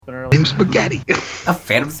Spaghetti. A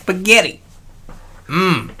fan of spaghetti.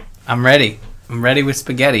 I'm ready. I'm ready with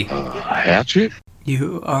spaghetti. Hatchet?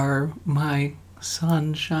 You are my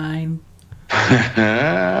sunshine.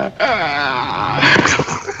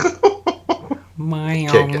 My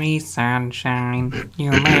only sunshine. You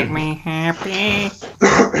make me happy.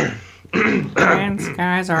 When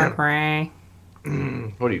skies are gray.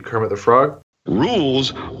 What are you, Kermit the Frog?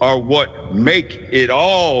 Rules are what make it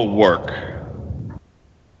all work.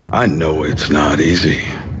 I know it's not easy,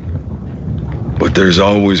 but there's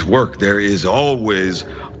always work. There is always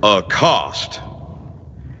a cost.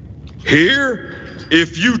 Here,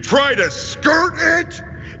 if you try to skirt it,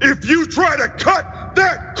 if you try to cut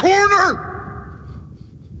that corner,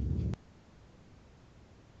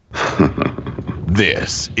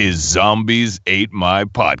 This is Zombies Ate My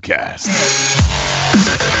Podcast.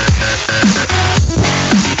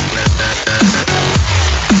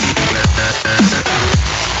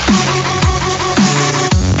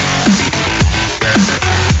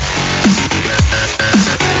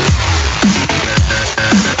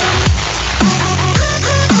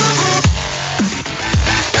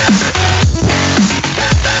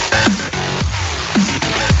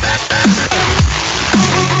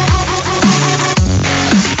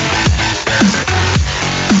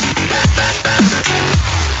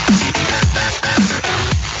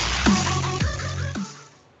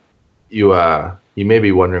 You may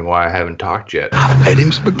be wondering why I haven't talked yet. I fed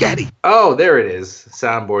him spaghetti. Oh, there it is.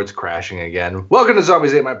 Soundboard's crashing again. Welcome to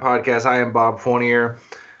Zombies Ate My Podcast. I am Bob Fournier.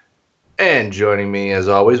 And joining me, as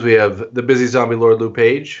always, we have the busy zombie lord, Lou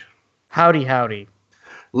Page. Howdy, howdy.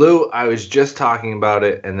 Lou, I was just talking about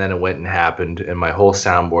it, and then it went and happened, and my whole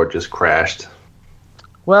soundboard just crashed.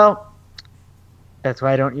 Well, that's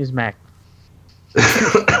why I don't use Mac.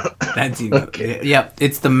 That's you. Okay. Yep,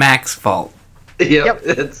 it's the Mac's fault. Yep.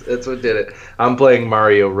 That's what did it. I'm playing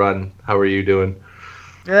Mario Run. How are you doing?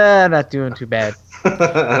 Not doing too bad.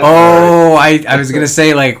 Oh, I was going to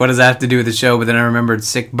say, like, what does that have to do with the show? But then I remembered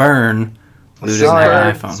Sick Burn. Lou doesn't have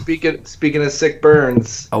an iPhone. Speaking of sick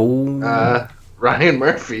burns, Oh. Ryan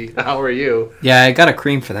Murphy, how are you? Yeah, I got a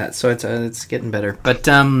cream for that, so it's getting better. But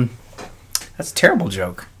that's a terrible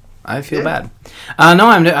joke. I feel bad. No,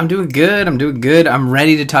 I'm doing good. I'm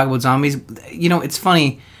ready to talk about zombies. You know, it's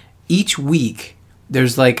funny. Each week,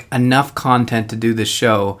 there's like enough content to do this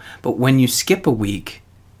show, but when you skip a week,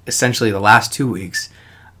 essentially the last 2 weeks,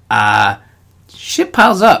 shit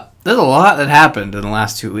piles up. There's a lot that happened in the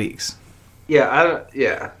last 2 weeks. Yeah,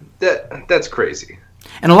 that's crazy.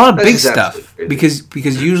 And a lot of big stuff,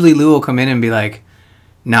 because usually Lou will come in and be like,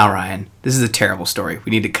 "Nah, Ryan, this is a terrible story.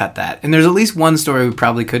 We need to cut that." And there's at least one story we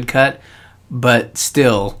probably could cut, but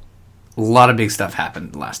still, a lot of big stuff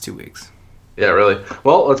happened the last 2 weeks. Yeah, really.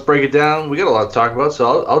 Well, let's break it down. We got a lot to talk about,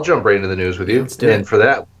 so I'll jump right into the news with you. Let's do it. And for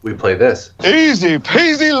that, we play this. Easy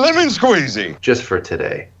peasy lemon squeezy. Just for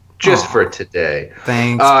today. For today.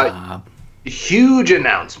 Thanks, Bob. Huge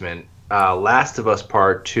announcement. Last of Us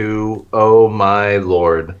Part 2. Oh, my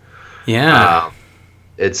Lord. Yeah.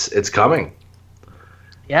 It's coming.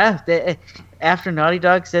 Yeah, after Naughty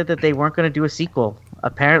Dog said that they weren't going to do a sequel,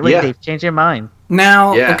 apparently they've changed their mind.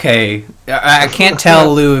 Now, okay, I can't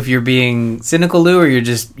tell, Lou, if you're being cynical, Lou, or you're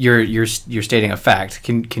just you're stating a fact.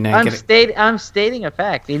 Can I get it? I'm stating a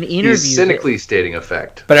fact in interviews. He's cynically stating a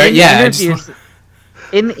fact. But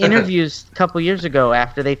in interviews a couple years ago,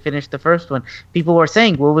 after they finished the first one, people were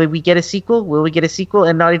saying, "Will we get a sequel? Will we get a sequel?"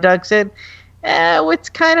 And Naughty Dog said, "It's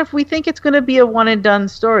kind of. We think it's going to be a one and done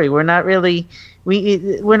story. We're not really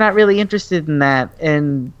interested in that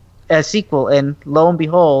and a sequel." And lo and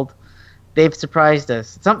behold, they've surprised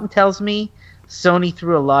us. Something tells me Sony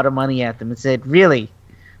threw a lot of money at them and said, "Really,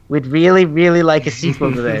 we'd really, really like a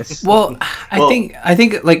sequel to this." Well, I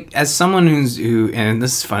think like as someone who, and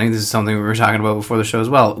this is funny, this is something we were talking about before the show as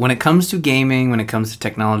well. When it comes to gaming, when it comes to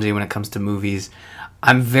technology, when it comes to movies,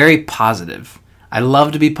 I'm very positive. I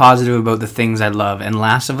love to be positive about the things I love, and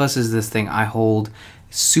Last of Us is this thing I hold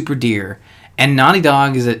super dear. And Naughty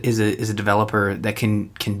Dog is a developer that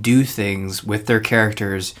can do things with their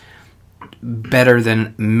characters better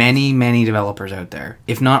than many developers out there,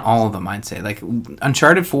 if not all of them. I'd say, like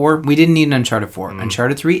Uncharted 4, we didn't need an Uncharted 4.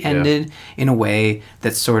 Uncharted 3 ended in a way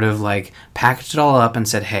that sort of like packaged it all up and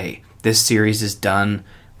said, "Hey, this series is done.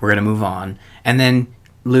 We're gonna move on." And then,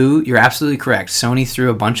 Lou, you're absolutely correct. Sony threw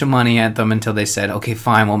a bunch of money at them until they said, "Okay,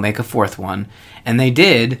 fine, we'll make a fourth one," and they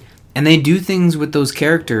did. And they do things with those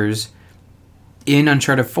characters in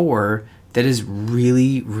Uncharted 4 that is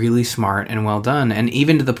really, really smart and well done. And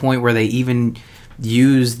even to the point where they even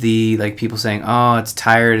use the, like, people saying, "Oh, it's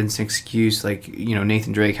tired and it's an excuse, like, you know,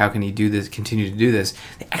 Nathan Drake, how can he do this, continue to do this?"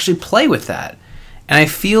 They actually play with that. And I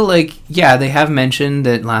feel like, yeah, they have mentioned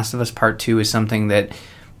that Last of Us Part 2 is something that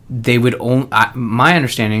they would only... my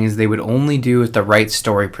understanding is they would only do if the right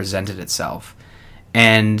story presented itself.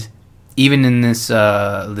 And even in this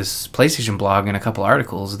this PlayStation blog and a couple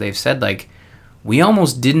articles, they've said, like, we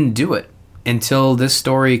almost didn't do it until this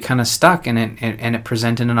story kind of stuck and it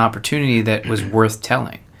presented an opportunity that was worth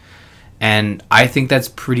telling. And I think that's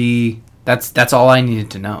pretty... That's all I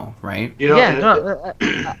needed to know, right? You know,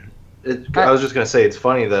 Yeah, I was just gonna say it's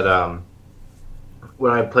funny that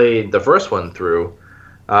when I played the first one through,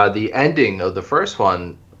 the ending of the first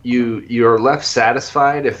one, you're left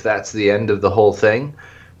satisfied if that's the end of the whole thing,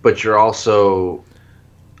 but you're also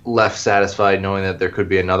left satisfied knowing that there could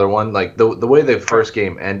be another one. Like the way the first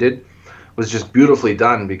game ended was just beautifully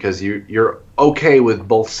done because you're okay with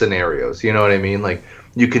both scenarios. You know what I mean? Like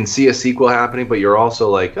you can see a sequel happening, but you're also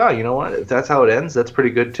like, oh, you know what? If that's how it ends, that's pretty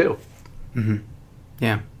good too. Mm-hmm.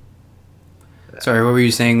 Yeah. Sorry, what were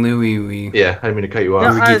you saying, Lou? Yeah, I didn't mean to cut you off.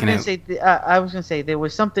 No, we're I was geeking going out. to say I was going to say there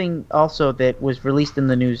was something also that was released in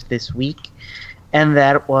the news this week, and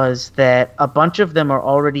that was that a bunch of them are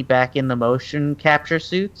already back in the motion capture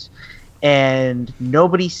suits, and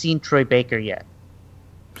nobody's seen Troy Baker yet.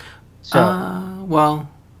 So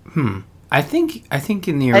I think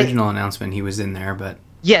in the original announcement he was in there, but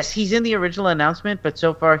yes, he's in the original announcement, but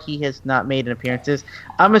so far he has not made appearances.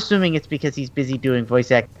 I'm assuming it's because he's busy doing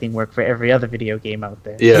voice acting work for every other video game out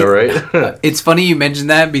there. Yeah, right. it's funny you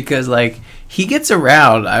mentioned that because like he gets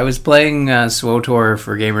around. I was playing SWOTOR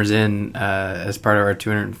for Gamers Inn as part of our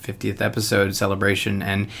 250th episode celebration,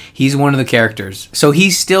 and he's one of the characters. So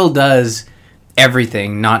he still does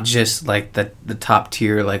everything, not just like the top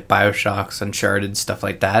tier like BioShocks, Uncharted, stuff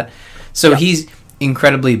like that. So he's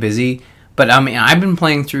incredibly busy. But I mean, I've been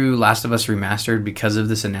playing through Last of Us Remastered because of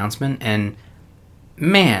this announcement, and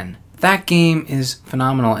man, that game is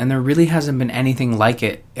phenomenal, and there really hasn't been anything like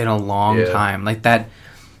it in a long time. Like that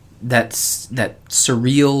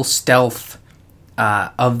surreal stealth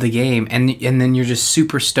of the game, and then you're just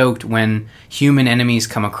super stoked when human enemies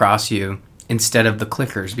come across you instead of the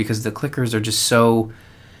clickers, because the clickers are just so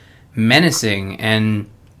menacing. And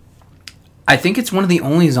I think it's one of the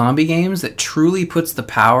only zombie games that truly puts the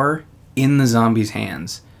power in the zombies'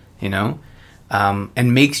 hands, you know,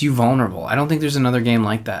 and makes you vulnerable. I don't think there's another game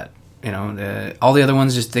like that. You know, all the other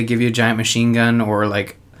ones just they give you a giant machine gun or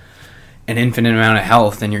like an infinite amount of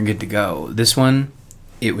health and you're good to go. This one,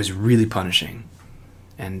 it was really punishing,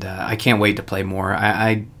 and I can't wait to play more.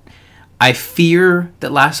 I fear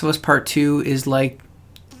that Last of Us Part 2 is like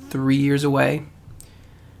 3 years away.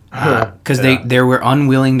 Because they were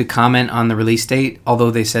unwilling to comment on the release date,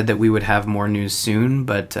 although they said that we would have more news soon.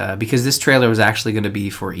 But because this trailer was actually going to be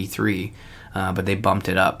for E3, but they bumped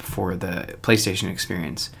it up for the PlayStation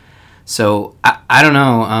experience. So I don't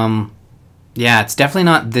know. Yeah, it's definitely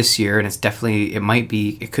not this year, and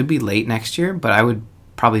it could be late next year. But I would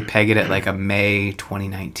probably peg it at like a May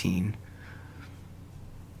 2019.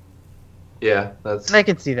 Yeah, I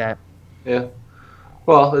can see that. Yeah.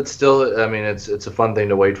 Well, it's still, I mean, it's a fun thing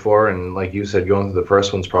to wait for, and like you said, going through the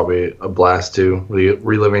first one's probably a blast too,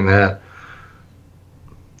 reliving that.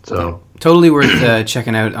 So totally worth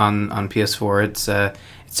checking out on PS4. It's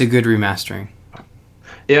a good remastering.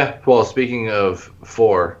 Yeah. Well, speaking of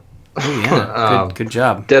 4. Oh yeah, good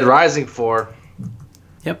job. Dead Rising 4.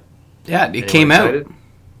 Yep. Yeah, it came out.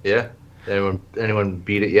 Yeah. Anyone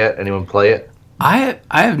beat it yet? Anyone play it? I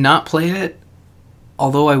have not played it.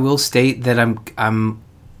 Although I will state that I'm kind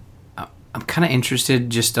of interested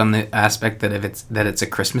just on the aspect that it's a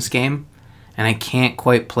Christmas game, and I can't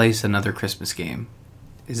quite place another Christmas game.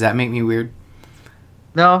 Does that make me weird?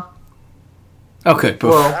 No. Okay.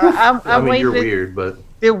 Well, I'm waiting. You're weird, but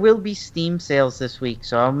there will be Steam sales this week,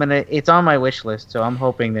 so it's on my wish list, so I'm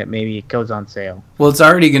hoping that maybe it goes on sale. Well, it's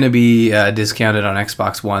already going to be discounted on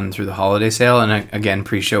Xbox One through the holiday sale, and again,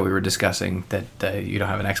 pre-show we were discussing that you don't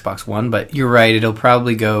have an Xbox One, but you're right, it'll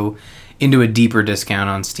probably go into a deeper discount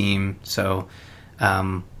on Steam. So,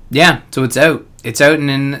 yeah, so it's out. It's out,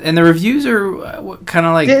 and the reviews are kind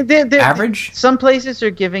of like they're average. Some places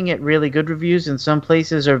are giving it really good reviews, and some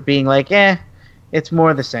places are being like, it's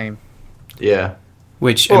more the same. Yeah.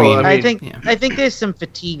 Which I think there's some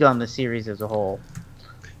fatigue on the series as a whole.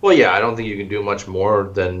 Well, yeah, I don't think you can do much more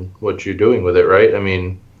than what you're doing with it, right? I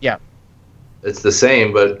mean, yeah, it's the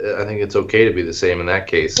same, but I think it's okay to be the same in that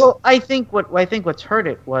case. Well, I think what's hurt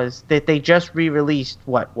it was that they just re-released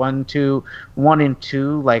 1 and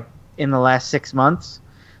 2 like in the last 6 months,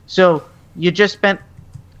 so you just spent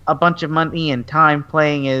a bunch of money and time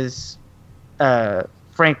playing as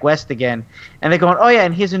Frank West again, and they're going, oh yeah,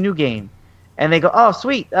 and here's a new game. And they go, oh,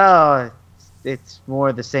 sweet. Oh, it's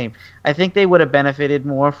more the same. I think they would have benefited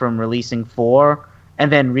more from releasing 4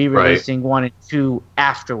 and then re-releasing 1 and 2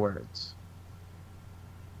 afterwards.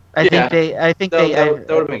 I think that would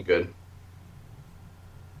have been good.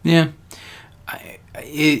 Yeah,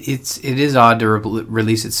 it is odd to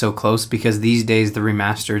release it so close, because these days the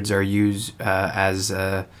remasters are used as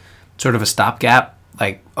a, sort of a stopgap.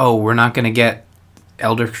 Like, oh, we're not going to get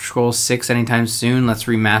Elder Scrolls 6 anytime soon. Let's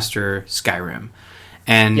remaster Skyrim.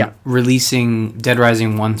 And releasing Dead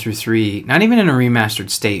Rising 1 through 3, not even in a remastered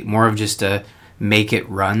state, more of just a make it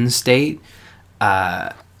run state.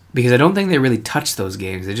 Because I don't think they really touched those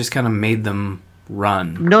games. They just kind of made them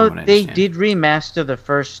run. No, they did remaster the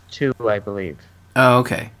first 2, I believe. Oh,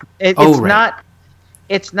 okay.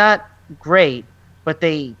 It's not great, but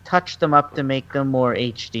they touched them up to make them more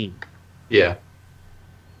HD. Yeah.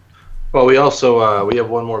 Well, we also we have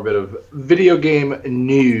one more bit of video game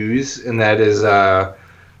news, and that is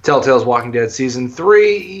Telltale's Walking Dead Season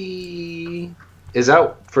 3 is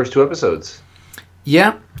out. First 2 episodes.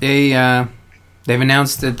 Yeah, they've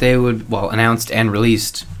announced that they would, announced and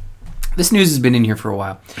released. This news has been in here for a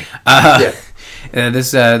while.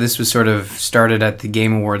 This was sort of started at the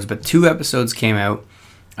Game Awards, but 2 episodes came out,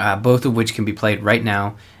 both of which can be played right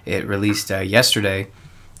now. It released yesterday,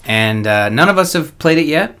 and none of us have played it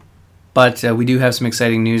yet. But we do have some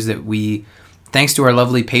exciting news that thanks to our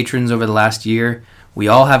lovely patrons over the last year, we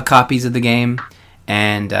all have copies of the game,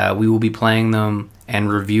 and we will be playing them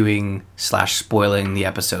and reviewing / spoiling the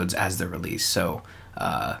episodes as they're released. So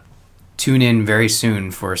tune in very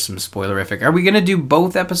soon for some spoilerific. Are we going to do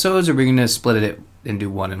both episodes, or are we going to split it and do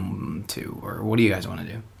 1 and 2? Or what do you guys want to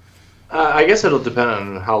do? I guess it'll depend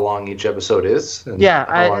on how long each episode is. And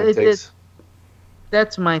how long it takes.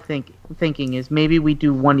 That's my thinking is maybe we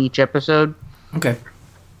do 1 each episode. Okay.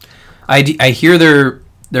 I hear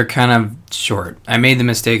they're kind of short. I made the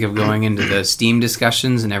mistake of going into the Steam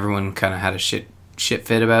discussions, and everyone kind of had a shit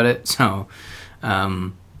fit about it. So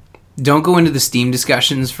don't go into the Steam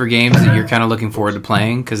discussions for games that you're kind of looking forward to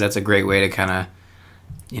playing, because that's a great way to kind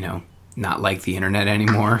of, not like the internet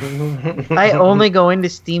anymore. I only go into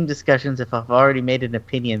Steam discussions if I've already made an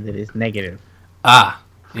opinion that is negative. Ah,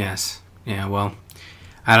 yes. Yeah, well,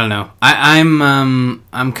 I don't know.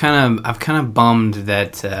 I'm kind of bummed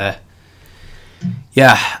that.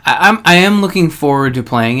 I am looking forward to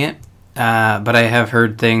playing it, but I have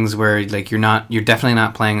heard things where like you're definitely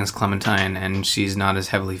not playing as Clementine, and she's not as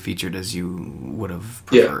heavily featured as you would have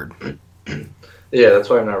preferred. Yeah, that's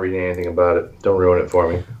why I'm not reading anything about it. Don't ruin it for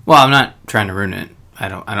me. Well, I'm not trying to ruin it. I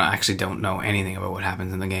don't know anything about what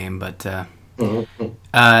happens in the game, but.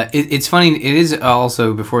 It's funny. It is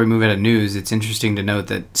also, before we move out of news, it's interesting to note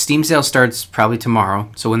that Steam sale starts probably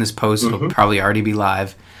tomorrow. So when this posts, it'll probably already be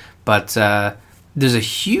live. But there's a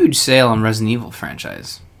huge sale on Resident Evil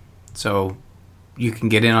franchise, so you can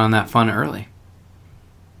get in on that fun early.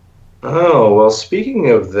 Oh, well,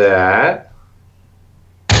 speaking of that,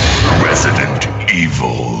 Resident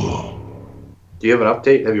Evil. Do you have an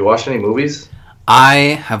update? Have you watched any movies? I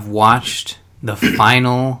have watched the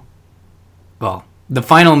final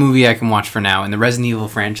movie I can watch for now in the Resident Evil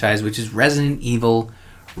franchise, which is Resident Evil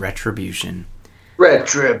Retribution.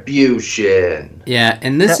 Retribution. Yeah,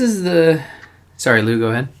 and this is the... Sorry, Lou, go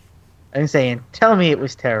ahead. I'm saying, tell me it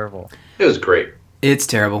was terrible. It was great. It's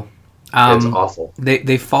terrible. It's awful.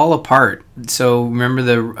 They fall apart. So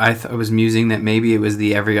remember I was musing that maybe it was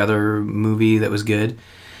the every other movie that was good.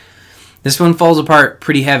 This one falls apart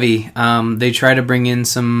pretty heavy. They try to bring in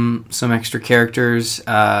some extra characters.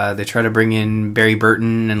 They try to bring in Barry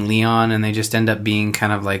Burton and Leon, and they just end up being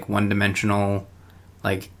kind of like one-dimensional,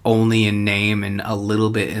 like only in name and a little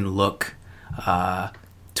bit in look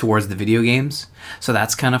towards the video games. So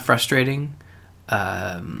that's kind of frustrating.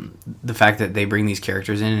 The fact that they bring these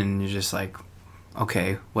characters in and you're just like,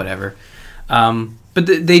 okay, whatever. But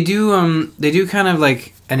they do kind of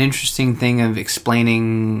like an interesting thing of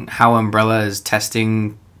explaining how Umbrella is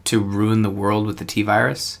testing to ruin the world with the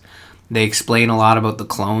T-virus. They explain a lot about the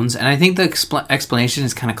clones, and I think the explanation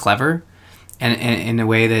is kind of clever, and in a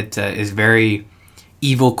way that is very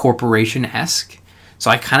Evil Corporation-esque. So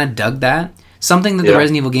I kind of dug that. Something that the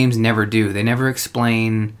Resident Evil games never do. They never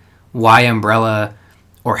explain why Umbrella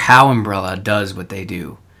or how Umbrella does what they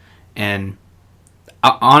do. And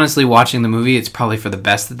honestly, watching the movie, it's probably for the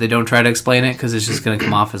best that they don't try to explain it, because it's just going to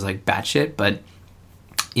come off as like batshit. But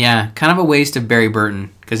yeah, kind of a waste of Barry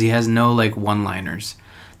Burton, because he has no like one-liners.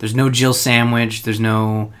 There's no Jill Sandwich. There's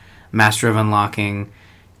no Master of Unlocking.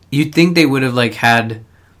 You'd think they would have like had,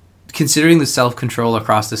 considering the self-control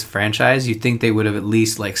across this franchise, you'd think they would have at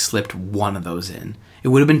least like slipped one of those in. It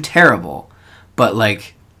would have been terrible, but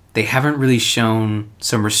like they haven't really shown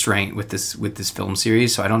some restraint with this film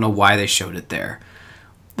series, so I don't know why they showed it there.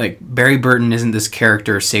 Like, Barry Burton isn't this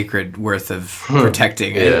character sacred worth of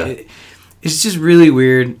protecting. It's just really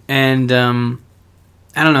weird, and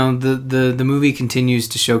I don't know. The movie continues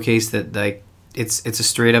to showcase that, like, it's a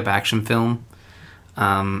straight up action film,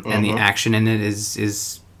 and the action in it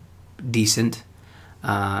is decent,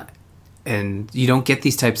 and you don't get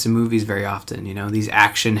these types of movies very often. You know, these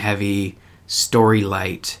action heavy, story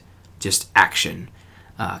light, just action,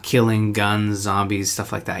 killing, guns, zombies,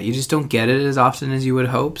 stuff like that. You just don't get it as often as you would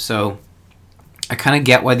hope. So I kind of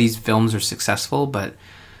get why these films are successful, but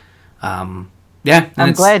yeah.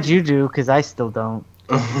 I'm glad you do, because I still don't.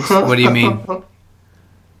 What do you mean?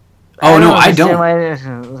 I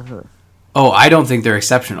don't. I don't think they're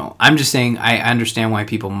exceptional. I'm just saying I understand why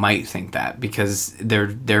people might think that, because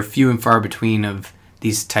they're few and far between of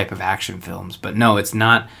these type of action films. But no, it's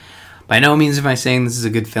not. By no means am I saying this is a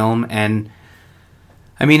good film. And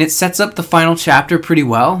I mean, it sets up the final chapter pretty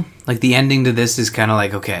well. Like, the ending to this is kind of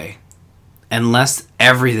like, okay, unless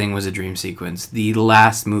everything was a dream sequence, the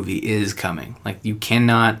last movie is coming. Like, you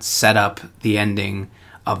cannot set up the ending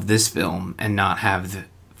of this film and not have the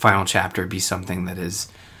final chapter be something that is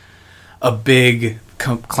a big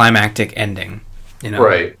climactic ending, you know?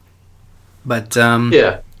 Right. But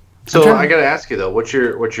yeah. So I gotta ask you though, what's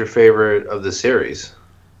your favorite of the series?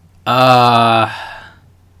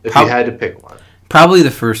 If you had to pick one, probably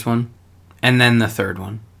the first one, and then the third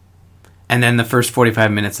one, and then the first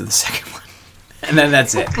 45 minutes of the second one, and then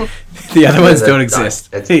that's it. The other ones don't exist.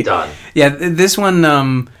 It's done. Yeah, this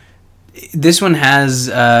one. This one has,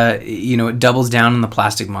 it doubles down on the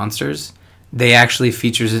plastic monsters. They actually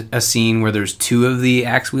features a scene where there's two of the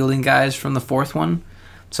axe-wielding guys from the fourth one.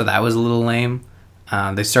 So that was a little lame.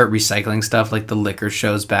 They start recycling stuff, like the liquor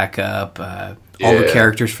shows back up. All the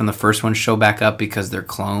characters from the first one show back up because they're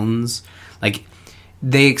clones. Like,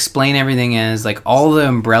 they explain everything as, like, all the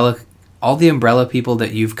umbrella people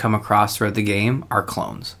that you've come across throughout the game are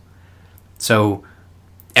clones. So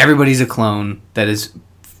everybody's a clone that is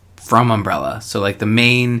from Umbrella. So, like, the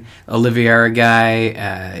main Oliviera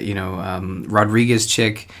guy, Rodriguez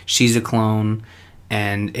chick, she's a clone,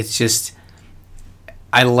 and it's just,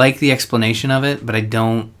 I like the explanation of it, but I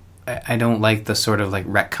don't like the sort of, like,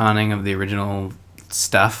 retconning of the original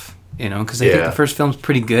stuff, you know, because I think the first film's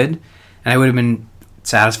pretty good, and I would have been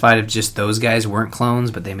satisfied if just those guys weren't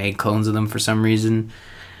clones, but they made clones of them for some reason.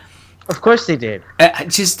 Of course they did.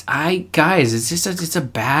 It's a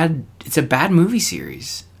bad movie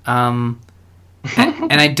series. And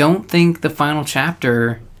I don't think the final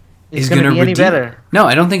chapter is going to be any better. No,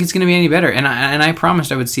 I don't think it's going to be any better. And I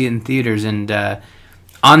promised I would see it in theaters. And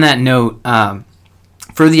on that note,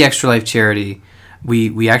 for the Extra Life charity,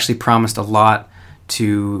 we actually promised a lot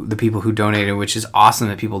to the people who donated, which is awesome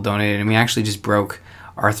that people donated. And we actually just broke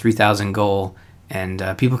our 3,000 goal. And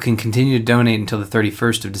people can continue to donate until the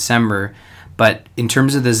 31st of December. But in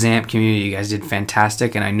terms of the ZAMP community, you guys did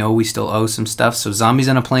fantastic, and I know we still owe some stuff. So Zombies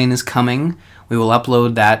on a Plane is coming. We will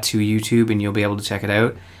upload that to YouTube, and you'll be able to check it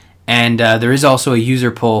out. And there is also a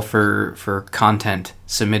user poll for content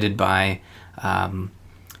submitted by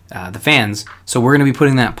the fans. So we're going to be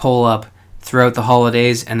putting that poll up throughout the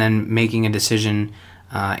holidays, and then making a decision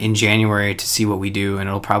in January to see what we do. And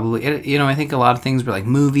it'll probably, I think a lot of things were like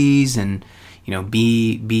movies and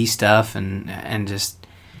B stuff, and just.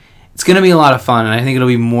 It's going to be a lot of fun, and I think it'll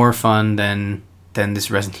be more fun than this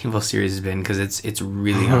Resident Evil series has been, because it's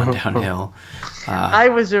really gone downhill. I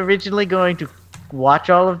was originally going to watch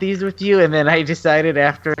all of these with you, and then I decided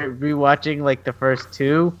after rewatching like the first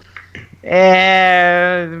two,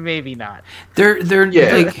 maybe not.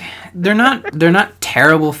 They're not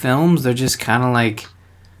terrible films. They're just kind of like,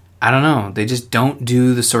 I don't know. They just don't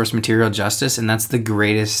do the source material justice, and that's the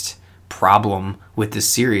greatest problem with this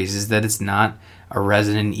series, is that it's not a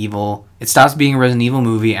Resident Evil. It stops being a Resident Evil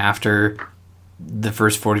movie after the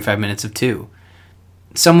first 45 minutes of 2.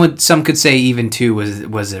 Some could say even 2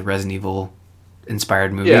 was a Resident Evil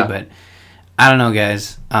inspired movie, but I don't know,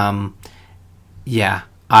 guys. I'm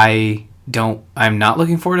not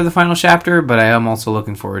looking forward to the final chapter, but I am also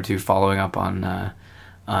looking forward to following up on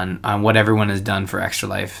what everyone has done for Extra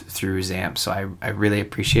Life through ZAMP. So I really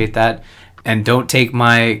appreciate that. And don't take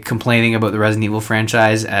my complaining about the Resident Evil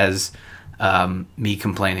franchise as me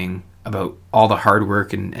complaining about all the hard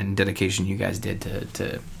work and dedication you guys did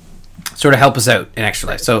to sort of help us out in Extra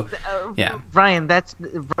Life. So, yeah. Ryan,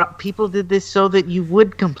 people did this so that you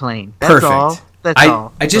would complain. That's Perfect. all. That's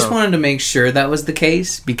all. I just wanted to make sure that was the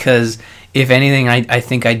case, because if anything, I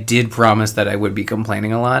think I did promise that I would be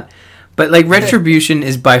complaining a lot. But, like, Retribution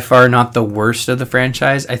is by far not the worst of the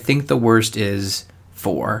franchise. I think the worst is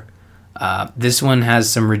 4. This one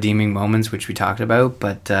has some redeeming moments, which we talked about,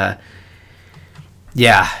 but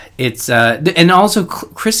yeah, it's and also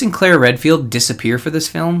Chris and Claire Redfield disappear for this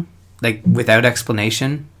film, like without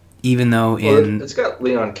explanation, even though it's got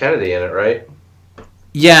Leon Kennedy in it, right?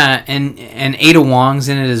 Yeah, and Ada Wong's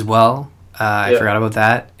in it as well. I forgot about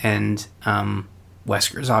that, and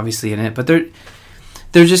Wesker's obviously in it, but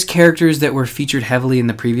they're just characters that were featured heavily in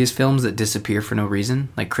the previous films that disappear for no reason.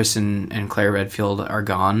 Like Chris and Claire Redfield are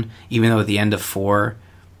gone, even though at the end of 4,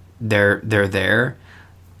 they're there,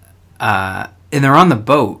 and they're on the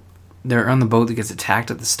boat. They're on the boat that gets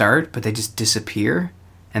attacked at the start, but they just disappear,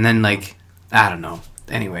 and then like I don't know.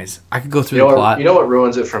 Anyways, I could go through the plot. You know what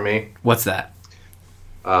ruins it for me? What's that?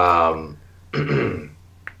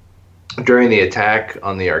 During the attack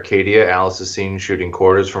on the Arcadia, Alice is seen shooting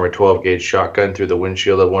quarters from her 12-gauge shotgun through the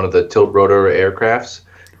windshield of one of the tilt-rotor aircrafts,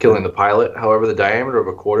 killing the pilot. However, the diameter of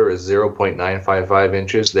a quarter is 0.955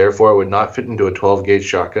 inches. Therefore, it would not fit into a 12-gauge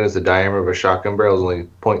shotgun, as the diameter of a shotgun barrel is only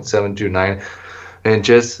 0.729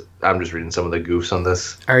 inches. I'm just reading some of the goofs on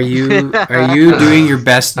this. Are you doing your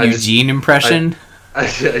best Eugene impression? I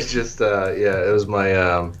just it was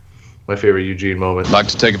my my favorite Eugene moment. I'd like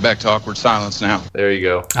to take it back to awkward silence now. There you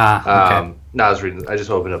go. Okay. No, I just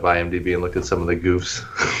opened up IMDb and looked at some of the goofs.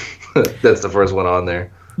 That's the first one on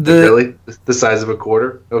there. Really? The size of a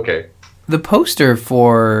quarter? Okay. The poster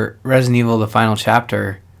for Resident Evil: The Final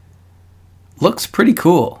Chapter looks pretty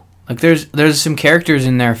cool. Like there's some characters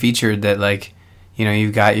in there featured that, like, you know,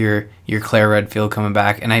 you've got your Claire Redfield coming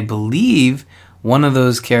back, and I believe one of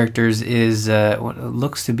those characters is what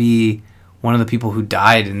looks to be one of the people who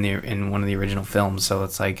died in one of the original films. So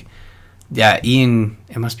it's like, yeah, Ian.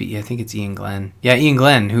 It must be. I think it's Ian Glenn. Yeah, Ian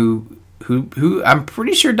Glenn, who I'm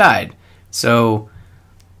pretty sure died. So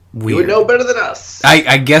weird. You would know better than us.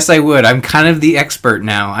 I guess I would. I'm kind of the expert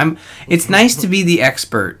now. It's nice to be the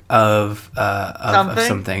expert of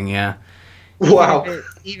something. Yeah. Wow.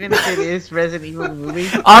 Even if it is Resident Evil movie.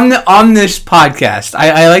 On this podcast,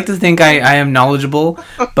 I like to think I am knowledgeable,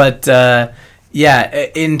 but yeah,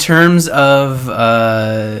 in terms of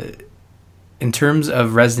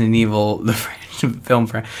Resident Evil, the film,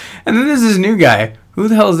 and then there's this new guy. Who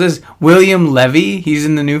the hell is this? William Levy. He's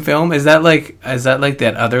in the new film. Is that like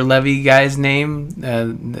that other Levy guy's name?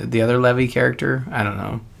 The other Levy character? I don't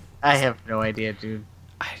know. I have no idea, dude.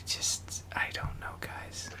 I don't know,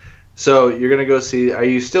 guys. So you're gonna go see? Are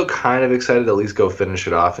you still kind of excited to at least go finish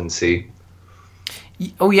it off and see?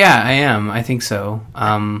 Oh yeah, I am. I think so.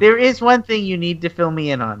 There is one thing you need to fill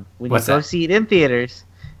me in on. When What's you go that? see it in theaters,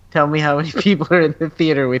 tell me how many people are in the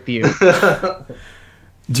theater with you.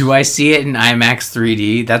 Do I see it in IMAX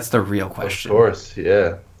 3D? That's the real question. Of course,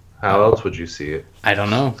 yeah. How else would you see it? I don't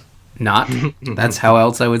know. Not. That's how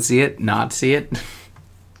else I would see it. Not see it.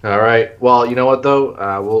 All right. Well, you know what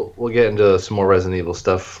though? We'll get into some more Resident Evil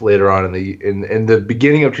stuff later on in the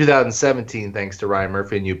beginning of 2017, thanks to Ryan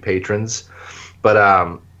Murphy and you patrons. But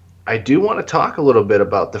I do want to talk a little bit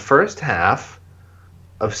about the first half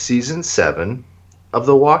of season 7 of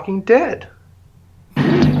The Walking Dead.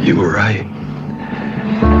 You were right.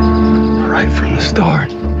 Right from the start.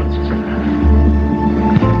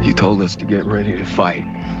 You told us to get ready to fight.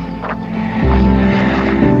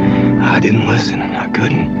 I didn't listen. I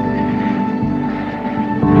couldn't.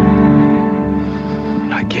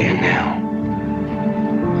 I can now.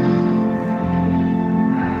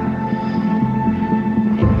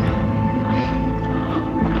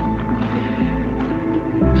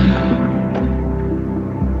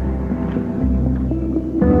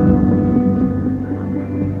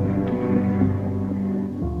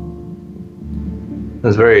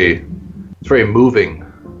 It's very moving.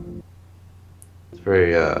 It's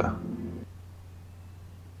very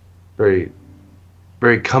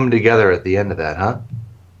come together at the end of that, huh?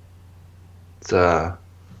 It's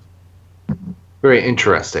very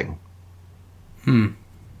interesting.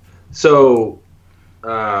 So,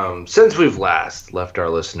 since we've last left our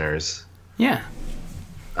listeners, Yeah.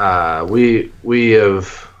 we've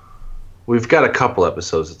got a couple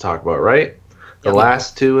episodes to talk about, right? The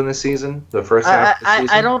last two in the season, the first half of the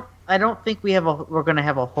season. I don't think we're gonna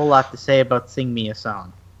have a whole lot to say about "Sing Me a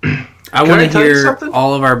Song." I want to tell you hear something?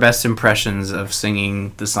 all of our best impressions of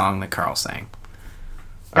singing the song that Carl sang.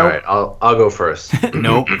 All right, I'll go first.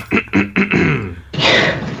 Nope.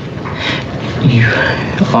 You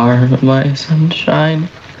are my sunshine.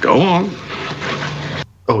 Go on.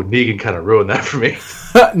 Oh, Negan kind of ruined that for me.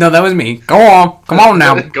 No, that was me. Go on. Come on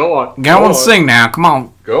now. Go on. Go on, sing now. Come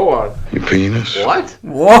on. Go on. Your penis. What?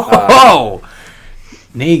 Whoa.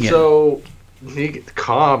 Negan. So, Negan,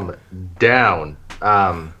 calm down.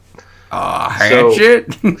 Oh,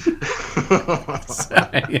 hatchet.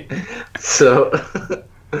 So,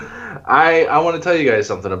 I want to tell you guys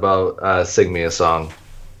something about "Sing Me a Song."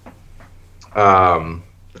 I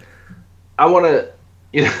want to,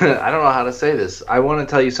 I don't know how to say this. I want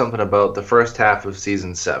to tell you something about the first half of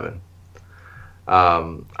season 7.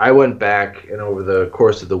 I went back and over the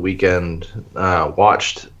course of the weekend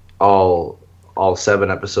watched all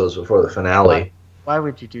 7 episodes before the finale. Why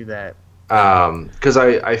would you do that? Because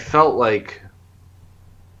I felt like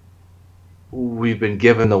we've been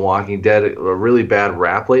given The Walking Dead a really bad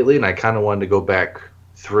rap lately, and I kind of wanted to go back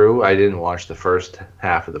through. I didn't watch the first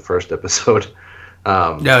half of the first episode.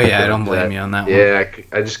 I don't blame you on that one. Yeah,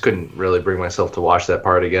 I just couldn't really bring myself to watch that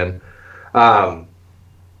part again.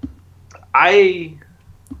 I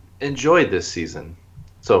enjoyed this season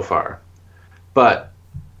so far, but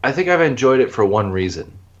I think I've enjoyed it for one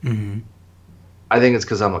reason. Mm-hmm. I think it's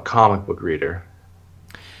because I'm a comic book reader.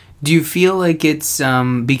 Do you feel like it's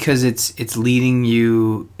because it's leading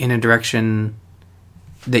you in a direction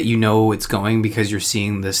that you know it's going because you're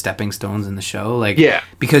seeing the stepping stones in the show? Like, yeah.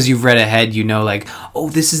 Because you've read ahead, like, oh,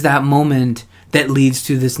 this is that moment that leads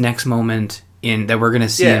to this next moment that we're going to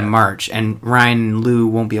see in March, and Ryan and Lou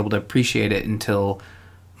won't be able to appreciate it until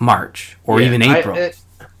March or even April.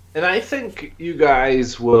 And I think you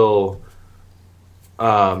guys will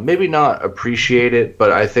maybe not appreciate it,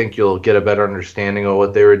 but I think you'll get a better understanding of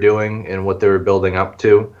what they were doing and what they were building up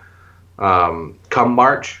to. Come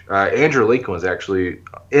March, Andrew Lincoln was actually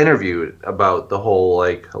interviewed about the whole,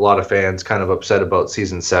 like, a lot of fans kind of upset about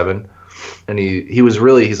season 7. And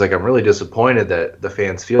he's like, I'm really disappointed that the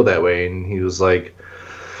fans feel that way. And he was like,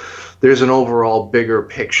 there's an overall bigger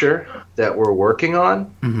picture that we're working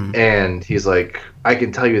on. Mm-hmm. And he's like, I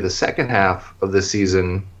can tell you the second half of the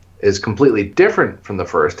season is completely different from the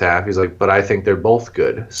first half. He's like, but I think they're both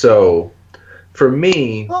good. So for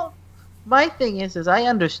me... Well, my thing is I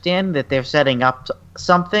understand that they're setting up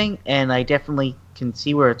something, and I definitely can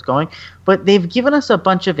see where it's going, but they've given us a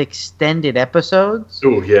bunch of extended episodes.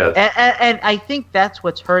 Oh, yeah. And I think that's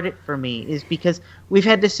what's hurt it for me, is because we've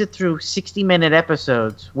had to sit through 60-minute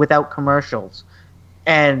episodes without commercials.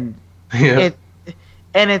 And their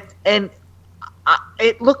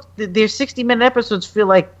 60-minute episodes feel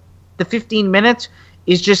like the 15 minutes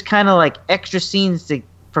is just kind of like extra scenes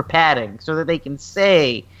for padding so that they can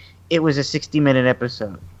say it was a 60-minute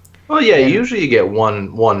episode. Well, yeah, usually you get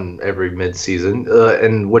one every mid-season,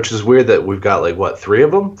 and which is weird that we've got, like, what, 3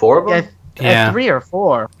 of them? 4 of them? Yeah, 3 or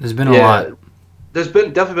 4. There's been a lot. There's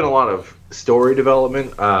definitely been a lot of story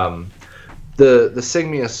development. The Sing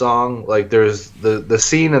Me a Song, like, there's the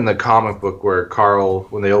scene in the comic book where Carl,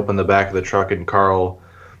 when they open the back of the truck and Carl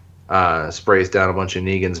sprays down a bunch of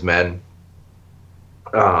Negan's men.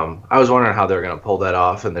 I was wondering how they were going to pull that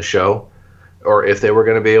off in the show, or if they were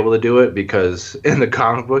going to be able to do it, because in the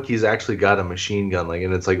comic book he's actually got a machine gun, like,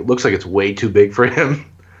 and it's like, it looks like it's way too big for him.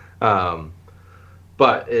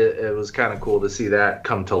 But it was kind of cool to see that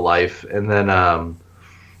come to life. And then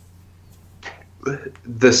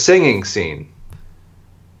the singing scene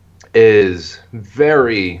is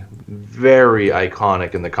very, very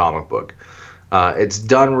iconic in the comic book. It's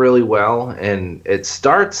done really well, and it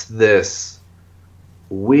starts this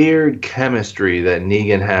weird chemistry that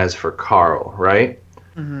Negan has for Carl, right?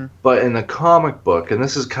 Mm-hmm. But in the comic book, and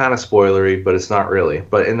this is kind of spoilery, but it's not really,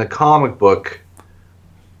 but in the comic book,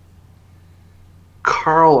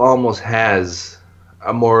 Carl almost has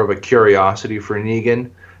more of a curiosity for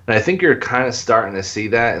Negan, and I think you're kind of starting to see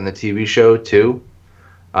that in the TV show too.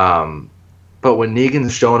 But when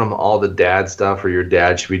Negan's showing him all the dad stuff, or your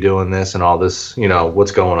dad should be doing this and all this,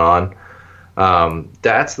 what's going on,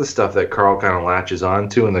 that's the stuff that Carl kind of latches on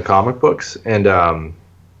to in the comic books. And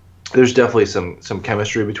there's definitely some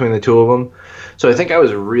chemistry between the two of them. So I think I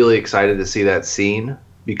was really excited to see that scene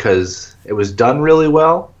because it was done really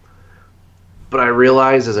well. But I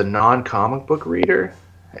realized as a non-comic book reader,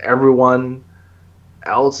 everyone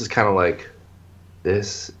else is kind of like,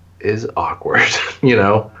 this is awkward,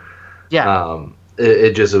 Yeah.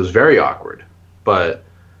 It was very awkward. But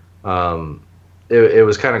it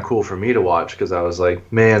was kind of cool for me to watch because I was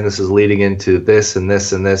like, man, this is leading into this and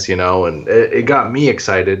this and this, and it got me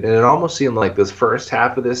excited. And it almost seemed like this first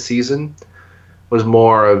half of this season was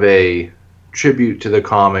more of a tribute to the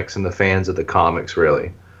comics and the fans of the comics,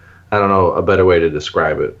 really. I don't know a better way to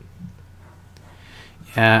describe it.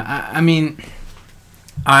 Yeah, I mean,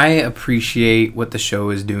 I appreciate what the show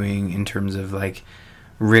is doing in terms of, like,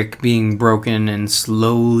 Rick being broken and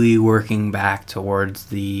slowly working back towards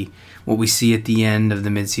what we see at the end of the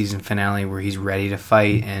mid-season finale, where he's ready to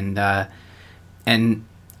fight. And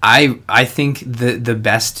I think the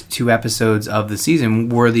best 2 episodes of the season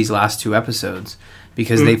were these last 2 episodes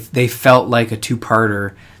because they felt like a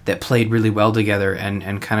 2-parter that played really well together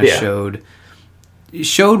and kind of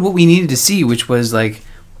showed what we needed to see, which was like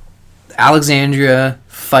Alexandria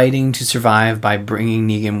fighting to survive by bringing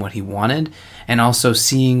Negan what he wanted, and also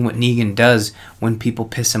seeing what Negan does when people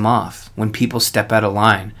piss him off, when people step out of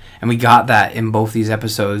line. And we got that in both these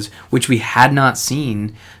episodes, which we had not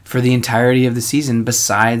seen for the entirety of the season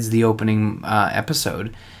besides the opening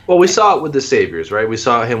episode. Well, we saw it with the Saviors, right? We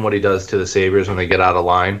saw him what he does to the Saviors when they get out of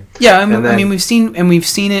line. Yeah, I mean, we've seen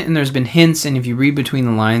it, and there's been hints, and if you read between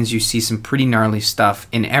the lines, you see some pretty gnarly stuff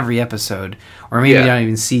in every episode, or maybe you don't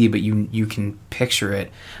even see, but you can picture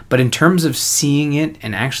it. But in terms of seeing it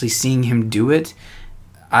and actually seeing him do it,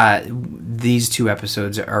 these 2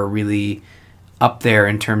 episodes are really up there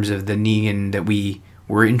in terms of the Negan that we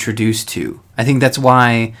were introduced to. I think that's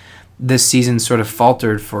why this season sort of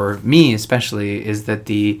faltered for me, especially, is that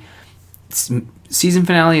the season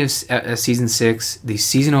finale of season 6, the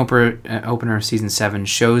season opener of season 7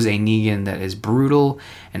 shows a Negan that is brutal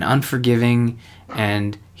and unforgiving,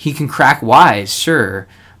 and he can crack wise, sure,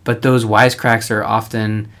 but those wisecracks are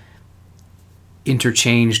often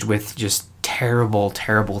interchanged with just terrible,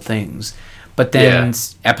 terrible things. But then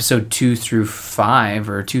episode 2 through 5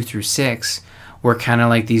 or 2 through 6 were kind of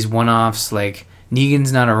like these one-offs, like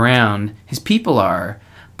Negan's not around, his people are,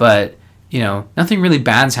 but nothing really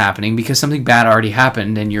bad's happening because something bad already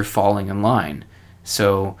happened and you're falling in line.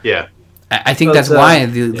 So I think that's why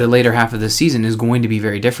the later half of the season is going to be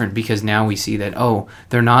very different, because now we see that,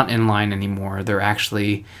 they're not in line anymore. They're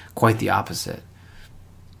actually quite the opposite.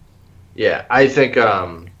 Yeah, I think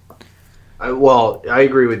I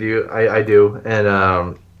agree with you. I do.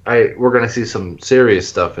 And we're going to see some serious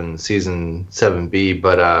stuff in season 7B,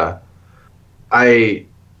 but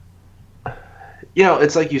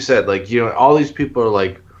it's like you said, all these people are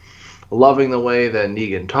like loving the way that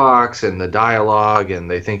Negan talks and the dialogue,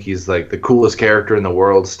 and they think he's like the coolest character in the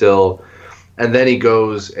world still. And then he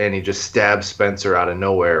goes and he just stabs Spencer out of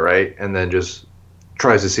nowhere, right? And then just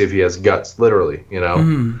tries to see if he has guts, literally,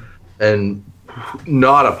 and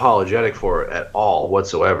not apologetic for it at all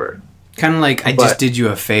whatsoever. Kind of like, I just did you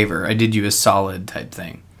a favor. I did you a solid type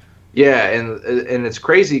thing. Yeah, and it's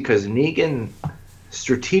crazy because Negan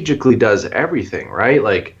strategically does everything, right?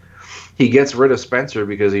 Like, he gets rid of Spencer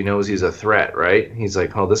because he knows he's a threat, right? He's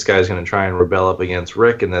like, this guy's going to try and rebel up against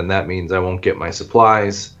Rick, and then that means I won't get my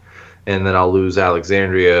supplies, and then I'll lose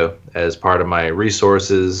Alexandria as part of my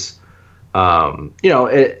resources. And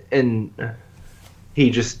he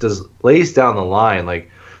just lays down the line. Like,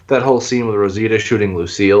 that whole scene with Rosita shooting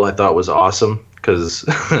Lucille, I thought was awesome, because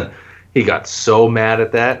he got so mad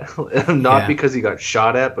at that. Not because he got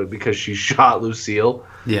shot at, but because she shot Lucille.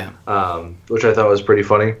 Yeah. Which I thought was pretty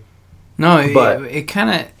funny. No, it kind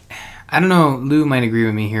of... I don't know, Lou might agree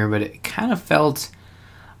with me here, but it kind of felt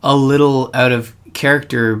a little out of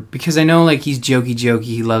character, because I know, he's jokey,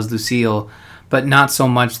 he loves Lucille, but not so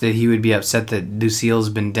much that he would be upset that Lucille's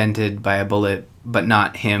been dented by a bullet, but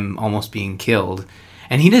not him almost being killed.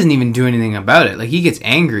 And he doesn't even do anything about it. He gets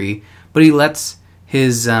angry, but he lets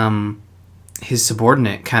his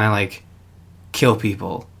subordinate kind of kill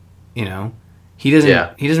people, He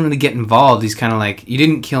doesn't really get involved. He's kind of like, you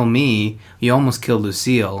didn't kill me, you almost killed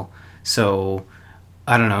Lucille, so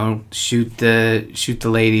I don't know, shoot the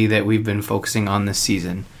lady that we've been focusing on this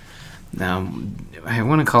season. Now, I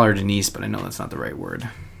want to call her Denise, but I know that's not the right word.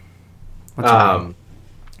 What's her name?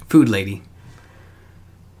 Food lady.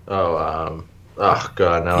 Oh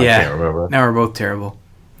God, now I can't remember. Now we're both terrible.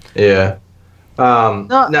 Yeah. Go ahead,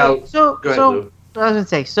 Lou. I was gonna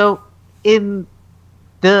say, so in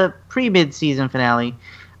the pre-mid-season finale,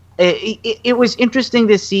 it was interesting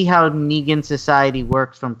to see how Negan society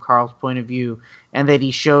works from Carl's point of view, and that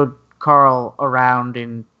he showed Carl around,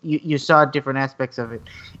 and you saw different aspects of it,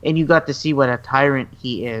 and you got to see what a tyrant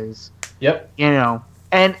he is. Yep.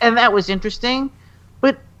 And that was interesting,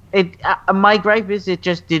 but my gripe is it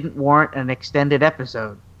just didn't warrant an extended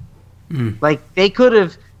episode. They could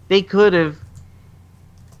have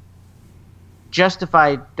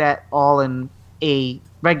justified that all in a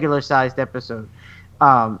regular-sized episode.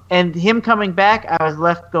 And him coming back, I was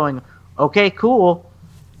left going, okay, cool.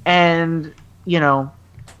 And,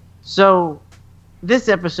 so this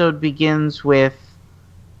episode begins with,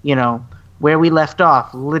 where we left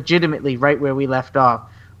off, legitimately right where we left off,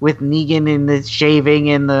 with Negan in the shaving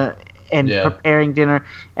and preparing dinner.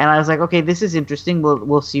 And I was like, okay, this is interesting.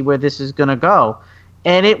 We'll see where this is going to go.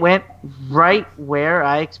 And it went right where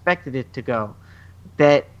I expected it to go.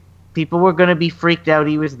 That people were going to be freaked out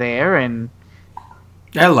he was there, and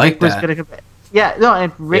I like that. Yeah, no,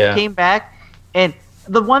 and Rick Yeah. came back, and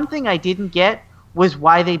the one thing I didn't get was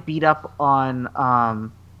why they beat up on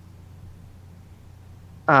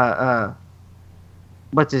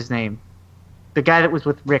what's his name? The guy that was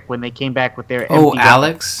with Rick when they came back with their Oh, empty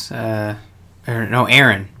Alex? No,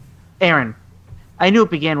 Aaron. Aaron. I knew it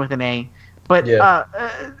began with an A, but Yeah.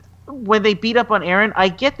 when they beat up on Aaron, I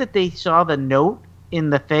get that they saw the note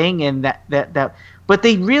in the thing and that, but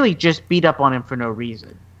they really just beat up on him for no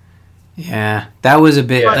reason. Yeah, that was a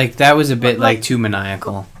bit But, like, too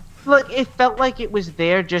maniacal. Look, it felt like it was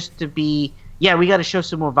there just to be. Yeah, we got to show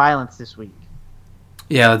some more violence this week.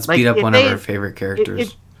 Yeah, let's Like, beat up if one they- of our favorite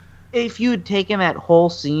characters. If you had taken that whole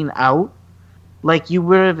scene out, like you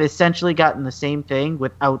would have essentially gotten the same thing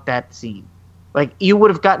without that scene. Like you would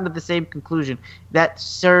have gotten to the same conclusion. That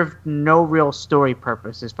served no real story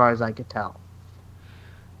purpose, as far as I could tell,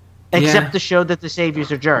 except Yeah. to show that the saviors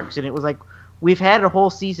are jerks. And it was like, we've had a whole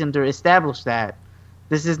season to establish that.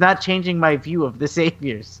 This is not changing my view of the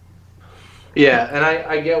saviors. Yeah, and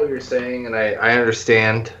I get what you're saying, and I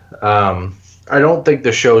understand. I don't think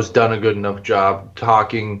the show's done a good enough job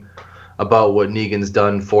talking about what Negan's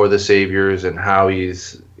done for the Saviors and how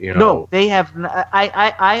he's, No, they have.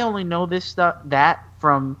 I only know this stuff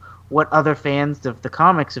from what other fans of the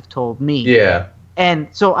comics have told me. Yeah. And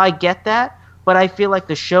so I get that, but I feel like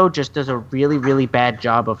the show just does a really, really bad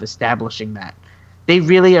job of establishing that. They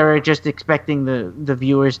really are just expecting the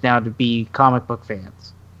viewers now to be comic book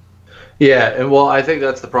fans. Yeah, and well, I think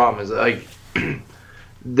that's the problem. Is like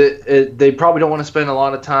they probably don't want to spend a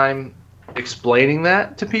lot of time explaining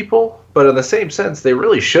that to people, but in the same sense, they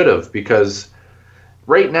really should have, because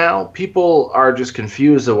right now people are just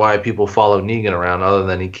confused of why people follow Negan around, other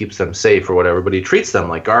than he keeps them safe or whatever. But he treats them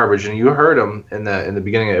like garbage, and you heard him in the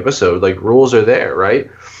beginning of the episode. Like, rules are there,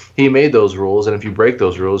 right? He made those rules, and if you break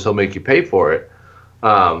those rules, he'll make you pay for it.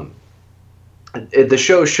 The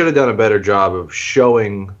show should have done a better job of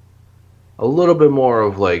showing a little bit more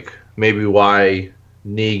of, like, maybe why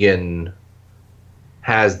Negan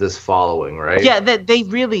has this following, right? Yeah, that they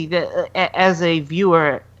really, as a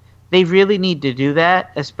viewer, they really need to do that,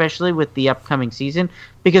 especially with the upcoming season,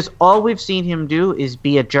 because all we've seen him do is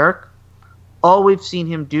be a jerk. All we've seen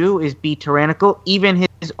him do is be tyrannical. Even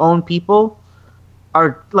his own people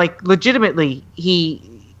are, like, legitimately,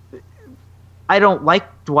 I don't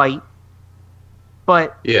like Dwight,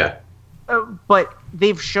 but Yeah. but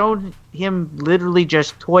they've shown him literally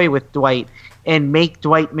just toy with Dwight and make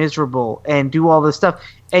Dwight miserable and do all this stuff.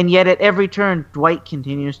 And yet at every turn, Dwight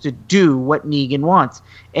continues to do what Negan wants.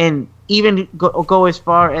 And even go as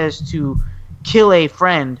far as to kill a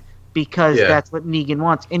friend because that's what Negan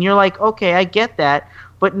wants. And you're like, okay, I get that.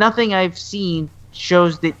 But nothing I've seen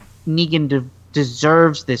shows that Negan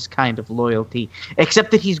deserves this kind of loyalty,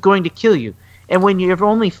 except that he's going to kill you. And when your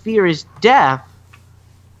only fear is death,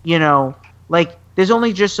 like, there's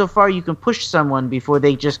only just so far you can push someone before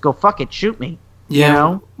they just go, fuck it, shoot me.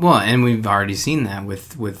 Yeah, well, and we've already seen that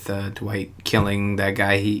with Dwight killing that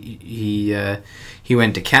guy he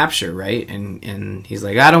went to capture, right? And he's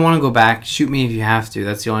like, I don't want to go back. Shoot me if you have to.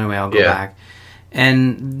 That's the only way I'll go back.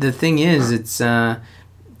 And the thing is, it's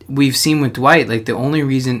we've seen with Dwight, like, the only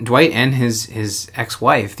reason Dwight and his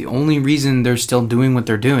ex-wife, the only reason they're still doing what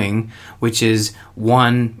they're doing, which is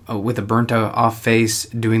one, with a burnt off face,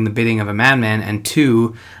 doing the bidding of a madman, and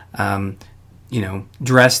two,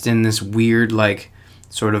 dressed in this weird, like,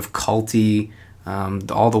 sort of culty,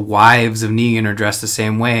 all the wives of Negan are dressed the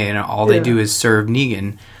same way, and all they do is serve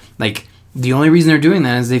Negan. Like, the only reason they're doing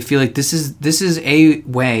that is they feel like this is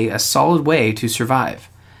a solid way to survive,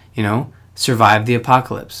 survive the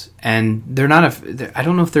apocalypse. And they're not, I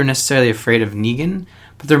don't know if they're necessarily afraid of Negan,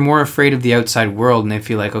 but they're more afraid of the outside world, and they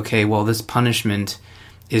feel like, okay, well, this punishment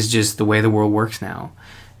is just the way the world works now.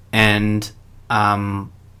 And, I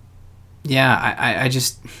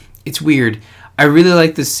just, it's weird. I really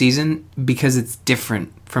like this season because it's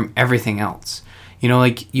different from everything else.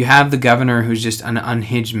 Like, you have the governor who's just an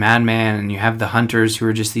unhinged madman, and you have the hunters who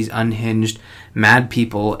are just these unhinged mad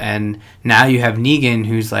people, and now you have Negan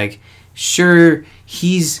who's like, sure,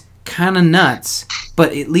 he's kind of nuts,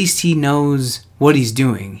 but at least he knows what he's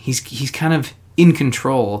doing. He's kind of in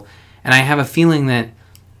control, and I have a feeling that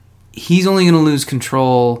he's only going to lose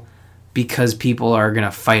control because people are going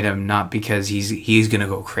to fight him, not because he's going to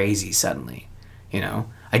go crazy suddenly.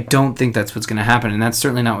 I don't think that's what's going to happen, and that's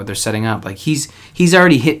certainly not what they're setting up. Like, he's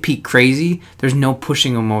already hit peak crazy. There's no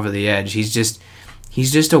pushing him over the edge. He's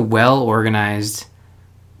just a well-organized,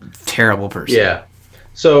 terrible person. Yeah.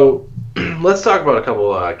 So let's talk about a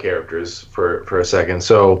couple characters for a second.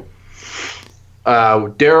 So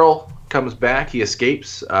Daryl comes back. He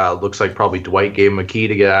escapes. Looks like probably Dwight gave him a key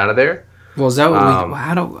to get out of there. Well, is that what Um,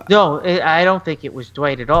 how do? No, I don't think it was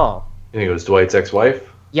Dwight at all. You think it was Dwight's ex-wife?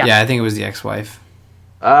 Yeah. Yeah, I think it was the ex-wife.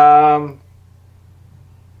 Yeah,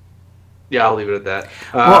 I'll leave it at that.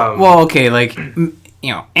 Well, okay, like in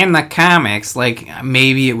the comics, like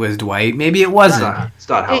maybe it was Dwight, maybe it wasn't. It's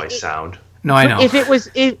not how I sound. No, I know. If it was,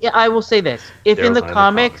 I will say this: if in Daryl's the not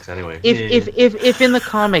comics, anyway. if in the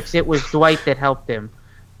comics it was Dwight that helped him,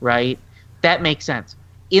 right? That makes sense.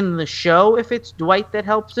 In the show, if it's Dwight that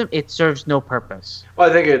helps him, it serves no purpose. Well,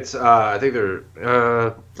 I think it's. I think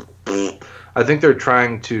they're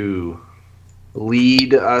trying to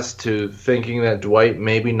lead us to thinking that Dwight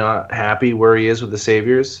maybe not happy where he is with the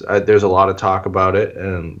Saviors. There's a lot of talk about it,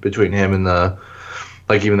 and between him and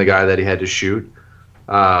even the guy that he had to shoot.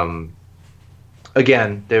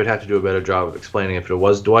 Again, they would have to do a better job of explaining if it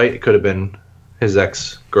was Dwight. It could have been his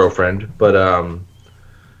ex-girlfriend, but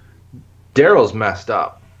Daryl's messed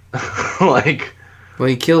up. Like, well,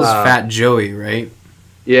 he kills Fat Joey, right?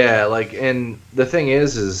 yeah, like, and the thing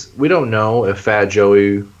is we don't know if Fat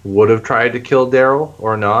Joey would have tried to kill Daryl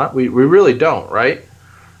or not. We really don't, right?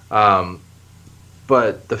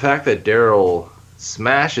 But the fact that Daryl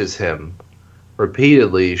smashes him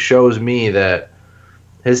repeatedly shows me that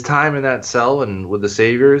his time in that cell and with the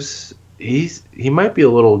Saviors, he might be a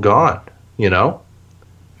little gone, you know?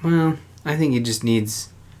 Well, I think he just needs.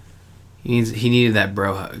 He needed that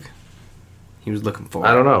bro hug. He was looking for.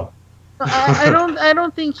 I don't know. I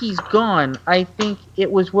don't think he's gone. I think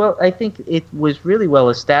it was really well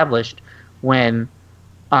established when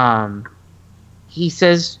he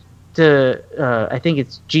says to I think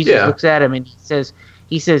it's Jesus looks at him and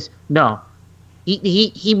he says no.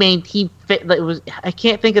 It was, I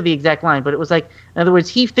can't think of the exact line, but it was like, in other words,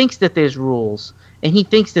 he thinks that there's rules and he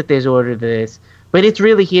thinks that there's order to this, but it's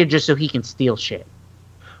really here just so he can steal shit.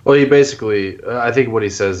 Well, he basically, I think what he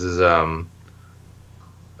says is,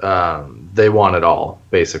 they want it all,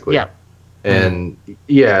 basically. Yeah. And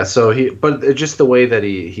yeah, so but just the way that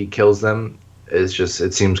he kills them is just,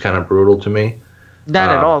 it seems kind of brutal to me. Not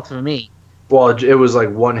at all for me. Well, it was like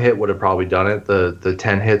one hit would have probably done it. The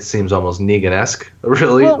 10 hits seems almost Negan-esque,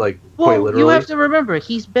 really, quite literally. You have to remember,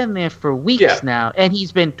 he's been there for weeks now, and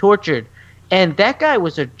he's been tortured. And that guy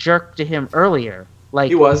was a jerk to him earlier. Like,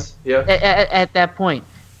 he was, yeah. At that point.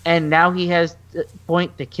 And now he has the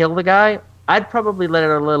point to kill the guy. I'd probably let it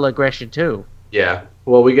a little aggression too. Yeah.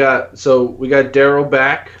 Well, we got Daryl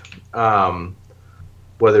back.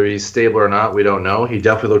 Whether he's stable or not, we don't know. He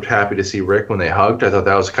definitely looked happy to see Rick when they hugged. I thought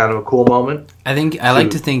that was kind of a cool moment. I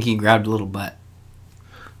like to think he grabbed a little butt.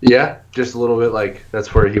 Yeah, just a little bit. Like,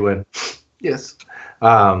 that's where he went. Yes.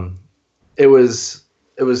 It was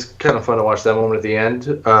kind of fun to watch that moment at the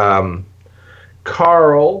end.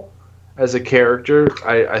 Carl, as a character,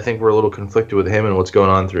 I think we're a little conflicted with him and what's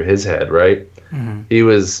going on through his head, right? Mm-hmm. He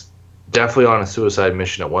was definitely on a suicide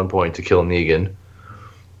mission at one point to kill Negan.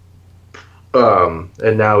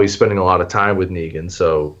 And now he's spending a lot of time with Negan,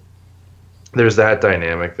 so there's that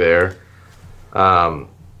dynamic there. The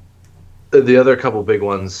other couple big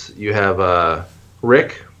ones, you have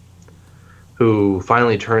Rick, who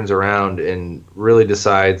finally turns around and really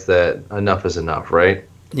decides that enough is enough, right?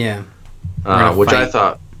 Yeah. Which I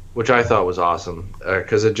thought was awesome,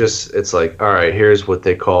 because it's like, all right, here's what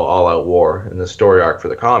they call all-out war in the story arc for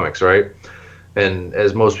the comics, right? And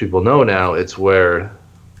as most people know now, it's where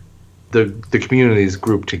the communities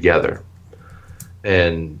group together,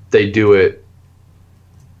 and they do it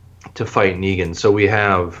to fight Negan. So we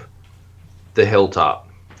have the Hilltop,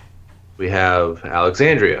 we have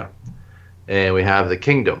Alexandria, and we have the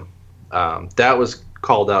Kingdom. That was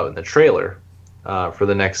called out in the trailer for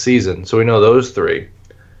the next season, so we know those three.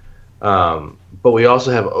 But we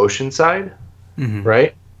also have Oceanside, mm-hmm.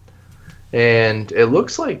 right? And it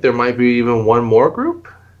looks like there might be even one more group.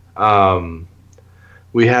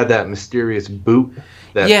 We had that mysterious boot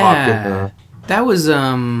that popped in the... That was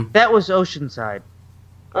Oceanside.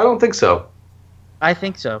 I don't think so. I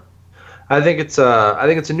think so. I think it's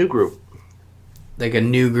a new group. Like a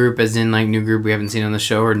new group, as in like new group we haven't seen on the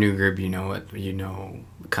show, or new group the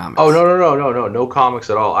comics. Oh no comics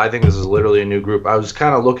at all. I think this is literally a new group. I was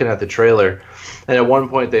kind of looking at the trailer, and at one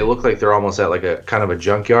point they look like they're almost at like a kind of a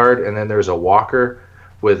junkyard, and then there's a walker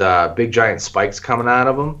with big giant spikes coming out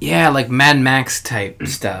of them. Yeah, like Mad Max type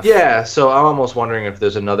stuff. Yeah, so I'm almost wondering if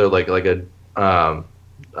there's another like a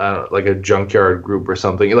junkyard group or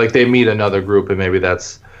something. Like they meet another group, and maybe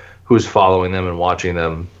that's who's following them and watching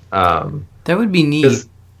them. That would be neat.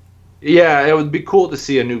 Yeah, it would be cool to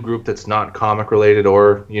see a new group that's not comic related,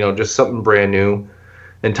 or just something brand new,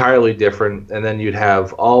 entirely different, and then you'd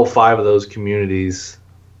have all 5 of those communities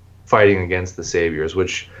fighting against the Saviors,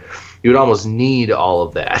 which you would almost need all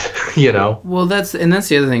of that, you know? Well, that's the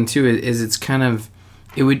other thing too, is it's kind of,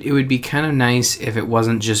 it would be kind of nice if it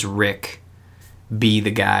wasn't just Rick be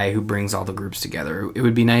the guy who brings all the groups together. It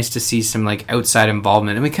would be nice to see some like outside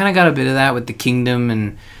involvement, and we kind of got a bit of that with the Kingdom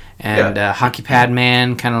and Hockey Pad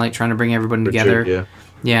Man, kind of like trying to bring everybody together.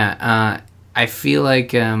 I feel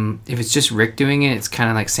like if it's just Rick doing it, it's kind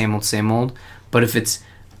of like same old. But if it's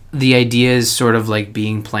the idea is sort of like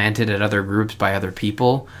being planted at other groups by other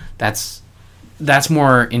people, that's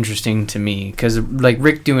more interesting to me, because like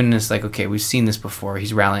Rick doing this, like, okay, we've seen this before,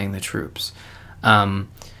 he's rallying the troops.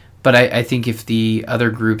 But I think if the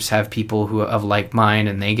other groups have people who of like mind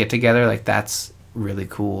and they get together, like that's really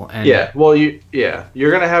cool. And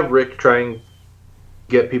you're gonna have Rick try and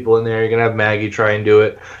get people in there. You're gonna have Maggie try and do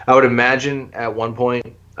it. I would imagine at one point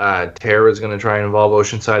Tara's gonna try and involve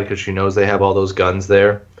Oceanside because she knows they have all those guns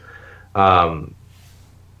there. You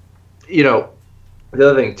know, the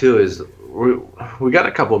other thing too is we got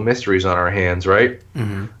a couple of mysteries on our hands, right?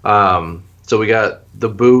 Mm-hmm. So we got the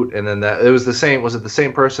boot, and then that it was the same. Was it the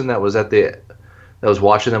same person that was was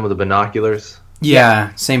watching them with the binoculars?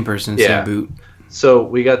 Yeah, same person, same boot. So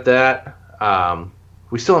we got that.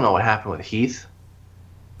 We still don't know what happened with Heath.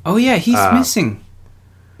 Oh yeah, he's missing.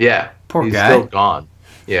 Yeah, poor he's guy. Still gone.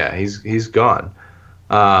 Yeah, he's gone.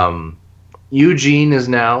 Eugene is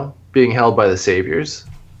now being held by the Saviors.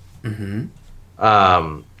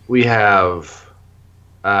 Mm-hmm. We have.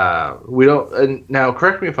 We don't. And now,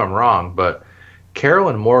 correct me if I'm wrong, but Carol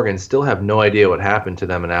and Morgan still have no idea what happened to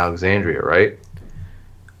them in Alexandria, right?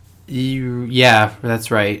 Yeah,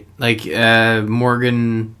 that's right. Like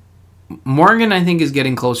Morgan, I think, is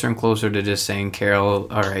getting closer and closer to just saying, Carol,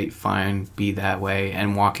 all right, fine, be that way,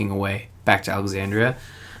 and walking away back to Alexandria.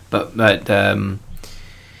 But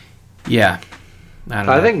yeah.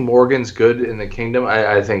 I think Morgan's good in the Kingdom.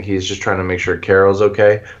 I think he's just trying to make sure Carol's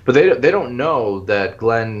okay. But they don't know that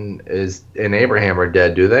Glenn and Abraham are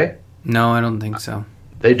dead, do they? No, I don't think so.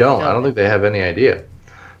 They don't. No. I don't think they have any idea.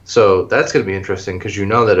 So that's going to be interesting, because you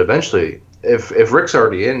know that eventually, if Rick's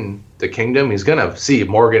already in the Kingdom, he's going to see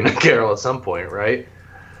Morgan and Carol at some point, right?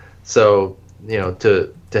 So, you know,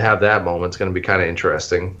 to have that moment is going to be kind of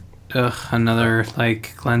interesting. Ugh, another,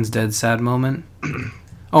 like, Glenn's dead sad moment.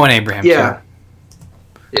 Oh, and Abraham, yeah. too.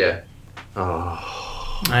 Yeah.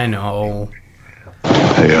 Oh. I know.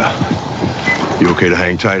 Hey, you okay to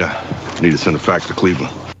hang tight? I need to send a fax to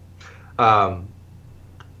Cleveland.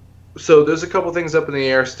 So there's a couple things up in the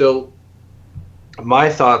air still. My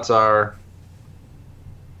thoughts are,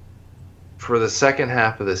 for the second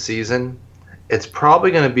half of the season, it's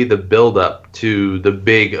probably going to be the build-up to the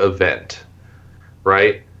big event,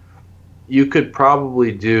 right? You could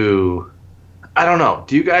probably do... I don't know.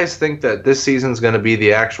 Do you guys think that this season's going to be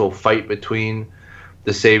the actual fight between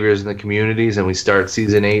the Saviors and the communities, and we start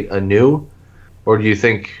Season 8 anew? Or do you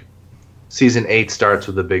think Season 8 starts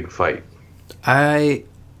with a big fight? I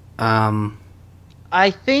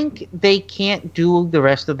think they can't do the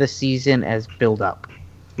rest of the season as build-up.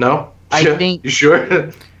 No? I think... You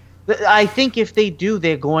sure? I think if they do,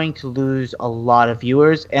 they're going to lose a lot of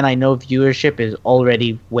viewers, and I know viewership is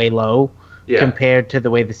already way low compared to the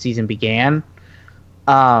way the season began.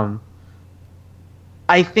 I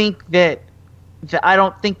think that I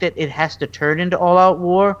don't think that it has to turn into all-out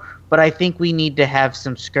war, but I think we need to have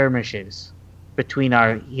some skirmishes between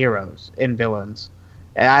our heroes and villains.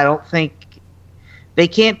 And I don't think they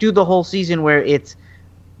can't do the whole season where it's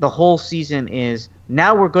the whole season is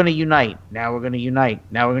now we're going to unite, now we're going to unite,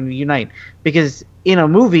 now we're going to unite. Because in a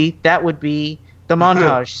movie, that would be the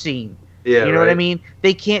montage scene. Yeah, you know what I mean?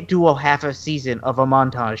 They can't do a half a season of a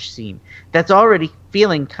montage scene. That's already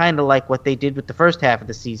feeling kind of like what they did with the first half of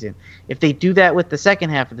the season. If they do that with the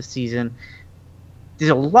second half of the season,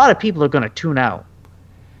 there's a lot of people are going to tune out.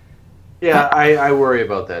 Yeah, I worry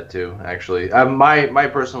about that too, actually. My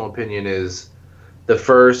personal opinion is the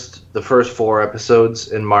first 4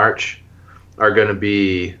 episodes in March are going to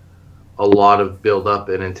be a lot of build-up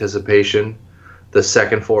and anticipation. The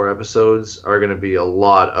second 4 episodes are going to be a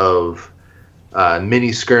lot of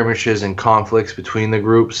mini skirmishes and conflicts between the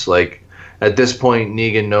groups. Like, at this point,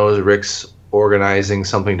 Negan knows Rick's organizing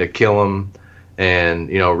something to kill him, and,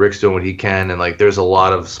 you know, Rick's doing what he can, and, like, there's a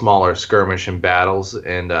lot of smaller skirmish and battles,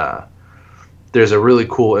 and there's a really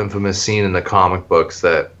cool infamous scene in the comic books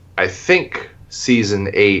that I think Season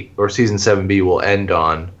 8 or Season 7B will end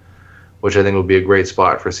on, which I think will be a great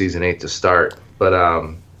spot for Season 8 to start. But,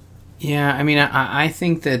 yeah, I mean, I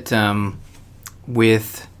think that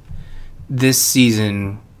with this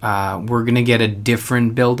season, we're going to get a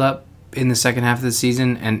different build-up in the second half of the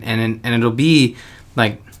season, and it'll be,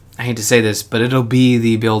 like, I hate to say this, but it'll be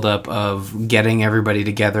the buildup of getting everybody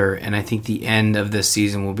together, and I think the end of this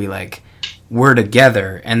season will be like, we're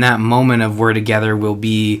together, and that moment of we're together will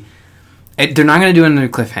be... They're not going to do another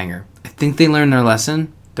cliffhanger. I think they learned their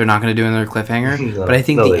lesson. They're not going to do another cliffhanger, but I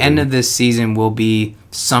think the end of this season will be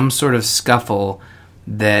some sort of scuffle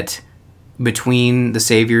that between the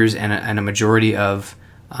Saviors and a majority of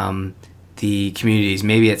the communities.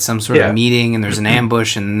 Maybe at some sort of meeting and there's an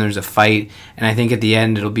ambush and then there's a fight, and I think at the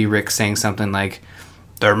end it'll be Rick saying something like,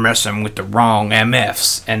 they're messing with the wrong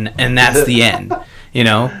MFs, and that's the end, you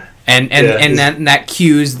know? And that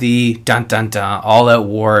cues the dun dun dun All Out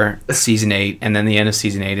War season 8, and then the end of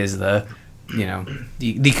season 8 is the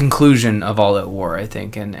conclusion of All Out War, I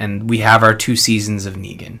think, and we have our 2 seasons of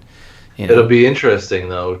Negan. You know? It'll be interesting,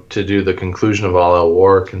 though, to do the conclusion of All Out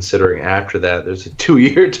War, considering after that there's a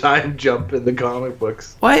 2-year time jump in the comic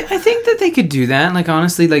books. Well, I think that they could do that. Like,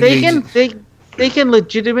 honestly, like they can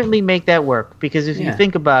legitimately make that work, because if you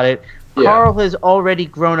think about it, Carl has already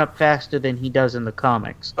grown up faster than he does in the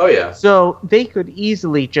comics. Oh, yeah. So they could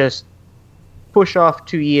easily just push off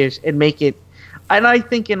 2 years and make it... And I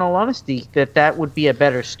think, in all honesty, that would be a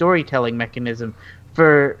better storytelling mechanism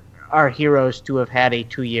for our heroes to have had a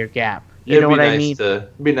 2-year gap. You know what I mean? It'd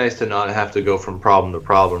be nice to not have to go from problem to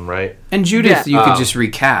problem, right? And Judith, you could just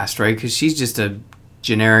recast, right? Because she's just a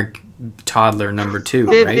generic toddler number 2,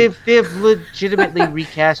 right? They've legitimately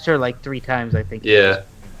recast her like 3 times, I think. Yeah.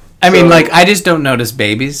 I mean, like, I just don't notice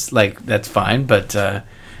babies. Like, that's fine, but,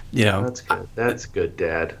 you know. That's good. That's good,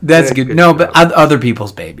 Dad. That's good. No, but other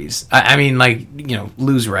people's babies. I mean, like, you know,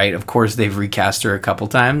 Lou's right. Of course, they've recast her a couple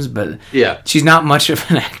times, but she's not much of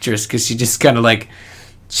an actress because she just kind of, like,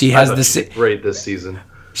 she has the great this season.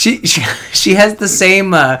 She has the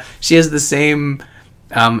same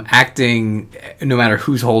acting no matter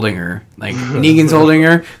who's holding her. Like, Negan's holding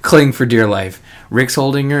her, cling for dear life. Rick's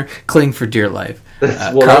holding her, cling for dear life.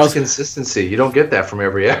 That's consistency. You don't get that from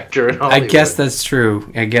every actor in Hollywood. I guess that's true.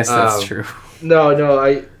 No,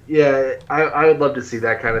 I would love to see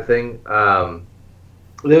that kind of thing.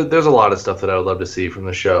 There's a lot of stuff that I would love to see from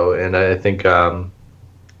the show, and I think I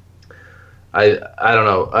don't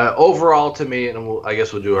know. Overall, to me, and I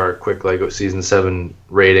guess we'll do our quick season 7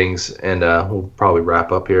 ratings, and we'll probably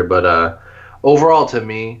wrap up here. But overall, to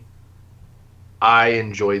me, I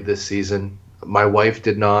enjoyed this season. My wife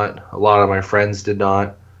did not. A lot of my friends did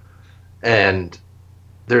not. And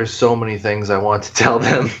there's so many things I want to tell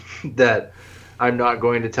them that I'm not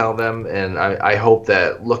going to tell them. And I hope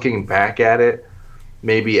that looking back at it,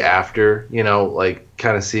 maybe after, you know, like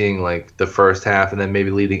kind of seeing like the first half and then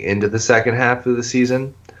maybe leading into the second half of the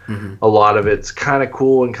season, a lot of it's kind of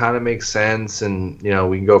cool and kind of makes sense. And, you know,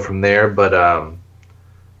 we can go from there. But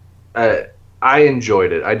I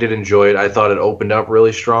enjoyed it. I did enjoy it. I thought it opened up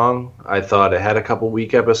really strong. I thought it had a couple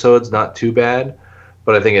weak episodes, not too bad,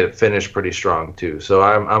 but I think it finished pretty strong too. So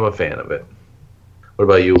I'm a fan of it. What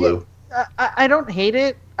about you, Lou? I don't hate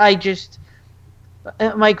it. I just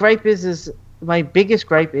my biggest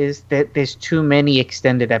gripe is that there's too many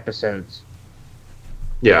extended episodes.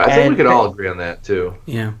 Yeah, I think we can all agree on that too.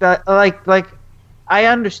 Yeah. Like I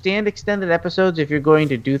understand extended episodes if you're going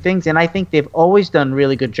to do things, and I think they've always done a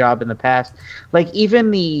really good job in the past. Like,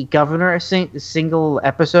 even the Governor single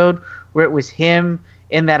episode where it was him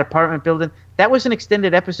in that apartment building, that was an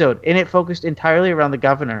extended episode, and it focused entirely around the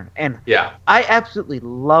Governor. And I absolutely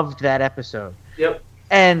loved that episode. Yep.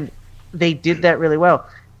 And they did that really well.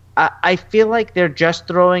 I feel like they're just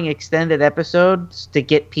throwing extended episodes to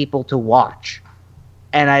get people to watch,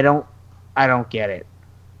 and I don't get it.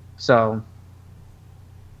 So...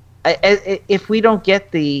 if we don't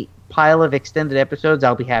get the pile of extended episodes,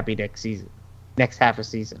 I'll be happy next half of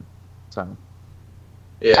season. So,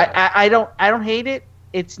 I don't hate it.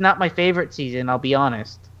 It's not my favorite season, I'll be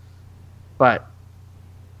honest. But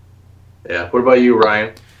what about you,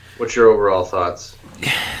 Ryan? What's your overall thoughts?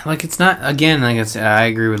 Like, it's not, again, like I said, I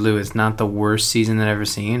agree with Lou. It's not the worst season that I've ever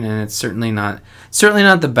seen, and it's certainly not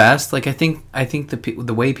the best. Like, I think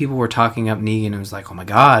the way people were talking up Negan, it was like, oh my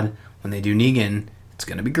god, when they do Negan, it's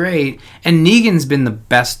going to be great. And Negan's been the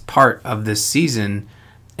best part of this season,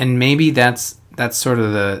 and maybe that's sort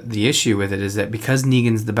of the issue with it, is that because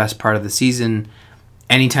Negan's the best part of the season,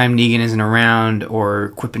 anytime Negan isn't around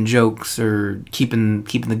or quipping jokes or keeping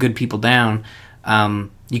the good people down,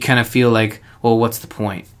 you kind of feel like, well, what's the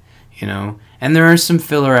point? You know? And there are some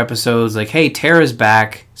filler episodes like, hey, Tara's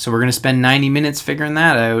back, so we're going to spend 90 minutes figuring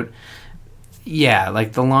that out. Yeah,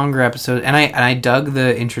 like the longer episode, and I dug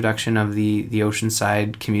the introduction of the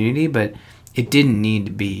Oceanside community, but it didn't need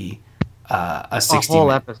to be a 60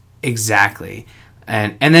 whole episode. Exactly.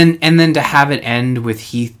 and then to have it end with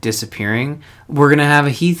Heath disappearing, we're gonna have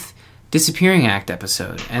a Heath disappearing act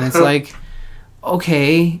episode, and it's like,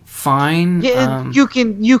 okay, fine. Yeah, you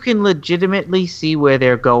can legitimately see where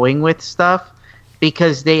they're going with stuff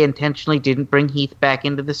because they intentionally didn't bring Heath back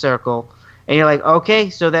into the circle, and you're like, okay,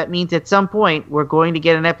 so that means at some point we're going to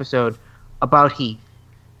get an episode about Heath.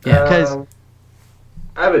 Yeah. Because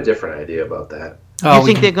I have a different idea about that. Oh, you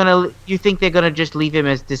think they're gonna just leave him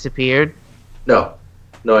as disappeared? No,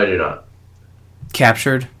 I do not.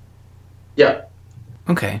 captured? Yeah.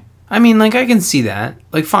 Okay. I mean, like, I can see that.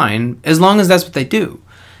 Like, fine, as long as that's what they do.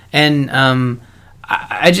 And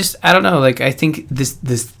I don't know. Like, I think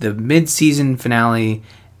the mid-season finale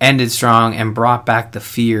ended strong and brought back the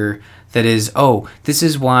fear that is, oh, this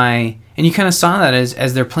is why. And you kind of saw that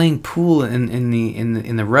as they're playing pool in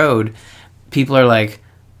the road. People are like,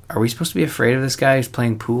 are we supposed to be afraid of this guy who's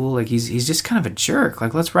playing pool? Like, he's just kind of a jerk.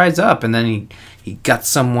 Like, let's rise up. And then he guts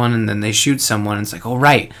someone, and then they shoot someone. And it's like, oh,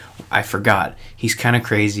 right, I forgot. He's kind of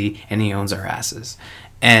crazy, and he owns our asses.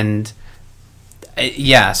 And,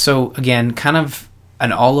 yeah, so, again, kind of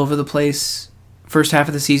an all-over-the-place first half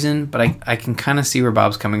of the season. But I can kind of see where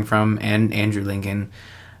Bob's coming from, and Andrew Lincoln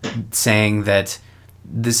saying that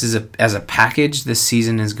this is as a package, this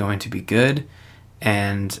season is going to be good.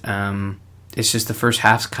 And, it's just the first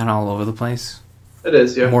half's kind of all over the place. It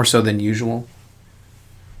is, yeah. More so than usual.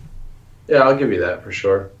 Yeah, I'll give you that for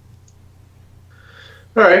sure.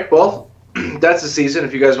 All right, well, that's the season.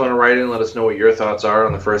 If you guys want to write in, let us know what your thoughts are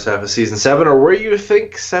on the first half of season 7, or where you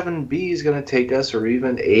think 7B is going to take us, or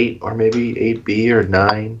even 8, or maybe 8B, or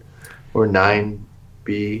 9, or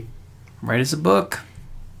 9B. Write us a book.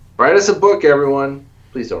 Write us a book, everyone.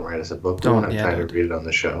 Please don't write us a book. We Don't, don't have yeah, time to don't. read it on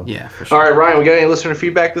the show. Yeah, for sure. All right, Ryan, we got any listener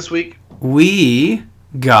feedback this week? We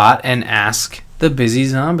got an Ask the Busy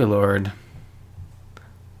Zombie Lord.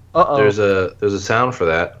 Uh-oh. There's a sound for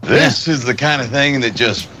that. This is the kind of thing that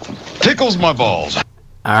just tickles my balls.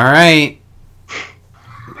 All right,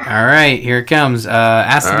 here it comes.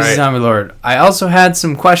 Ask the All Busy right. Zombie Lord. I also had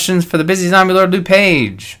some questions for the Busy Zombie Lord Lou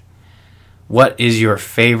Page. What is your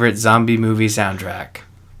favorite zombie movie soundtrack?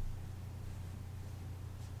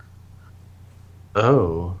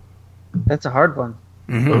 Oh. That's a hard one.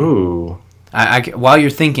 Mm-hmm. Ooh. While you're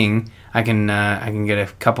thinking, I can get a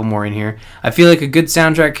couple more in here. I feel like a good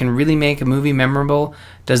soundtrack can really make a movie memorable.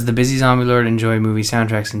 Does the Busy Zombie Lord enjoy movie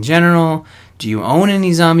soundtracks in general? Do you own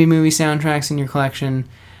any zombie movie soundtracks in your collection?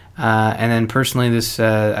 And then personally, this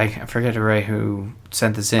I forget to write who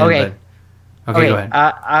sent this in. Okay. But, okay, go ahead.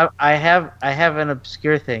 I have an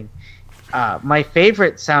obscure thing. My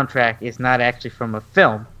favorite soundtrack is not actually from a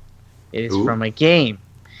film. It is Ooh. from a game.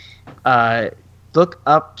 Look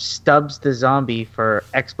up Stubbs the Zombie for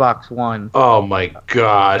Xbox One. Oh my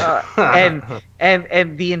god.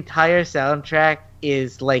 And the entire soundtrack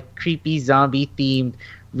is like creepy zombie themed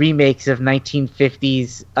remakes of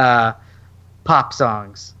 1950s pop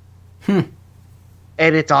songs. Hmm.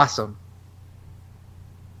 And it's awesome.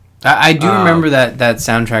 I do remember that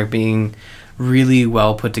soundtrack being really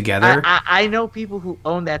well put together. I know people who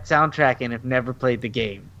own that soundtrack and have never played the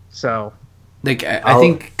game. So Like I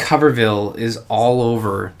think Coverville is all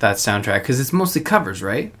over that soundtrack because it's mostly covers,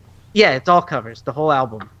 right? yeah, it's all covers, the whole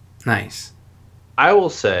album. Nice. I will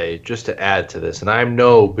say, just to add to this, and I'm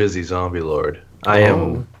no busy zombie lord. I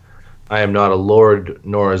am not a lord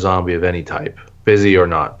nor a zombie of any type, busy or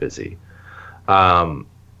not busy. Return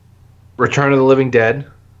of the Living Dead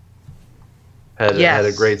had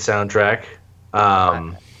a great soundtrack.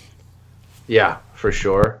 Yeah, for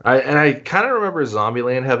sure. I kind of remember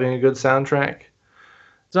Zombieland having a good soundtrack.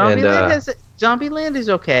 Zombieland is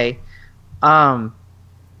okay.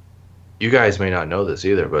 You guys may not know this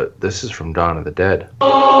either, but this is from Dawn of the Dead.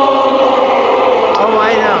 Oh,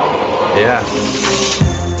 I know. Yeah.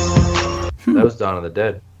 That was Dawn of the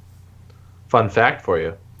Dead. Fun fact for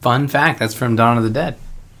you. Fun fact, that's from Dawn of the Dead.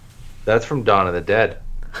 That's from Dawn of the Dead.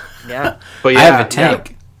 Yeah. But yeah, I have a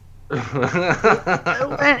tank.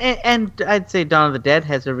 and I'd say Dawn of the Dead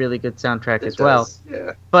has a really good soundtrack as well.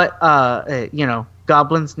 Yeah. But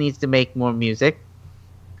Goblins needs to make more music.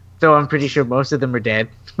 Though I'm pretty sure most of them are dead.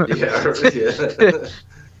 Yeah.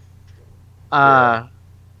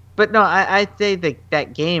 But no, I'd say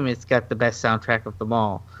that game has got the best soundtrack of them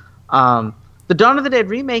all. The Dawn of the Dead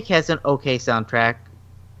remake has an okay soundtrack.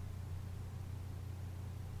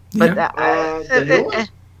 But the new one?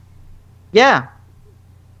 yeah.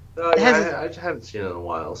 I haven't seen it in a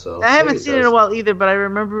while, so I haven't seen it in a while either, but I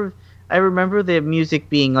remember the music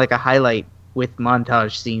being like a highlight with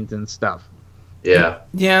montage scenes and stuff. Yeah.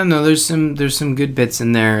 Yeah, no, there's some good bits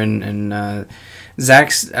in there, and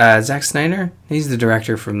Zack Snyder, he's the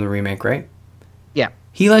director from the remake, right? Yeah.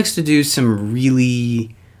 He likes to do some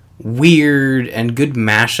really weird and good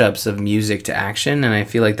mashups of music to action, and I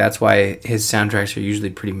feel like that's why his soundtracks are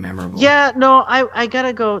usually pretty memorable. Yeah, no, I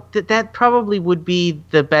gotta go. That probably would be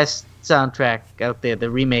the best soundtrack out there,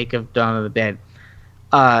 the remake of Dawn of the Dead.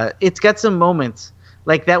 It's got some moments.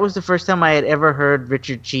 Like, that was the first time I had ever heard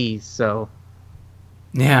Richard Cheese, so...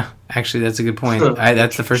 Yeah, actually, that's a good point.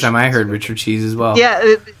 That's the first time I heard Richard Cheese as well.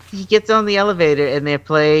 Yeah, he gets on the elevator, and they're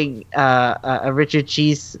playing a Richard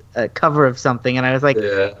Cheese cover of something, and I was like,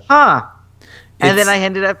 huh. And then I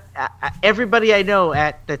ended up... everybody I know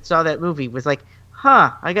that saw that movie was like,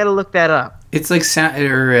 huh, I gotta look that up. It's like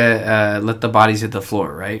Let the Bodies Hit the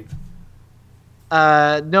Floor, right?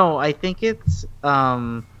 No, I think it's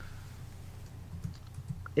not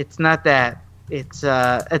that. It's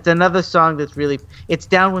another song that's really... It's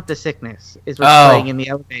Down with the Sickness is what's playing in the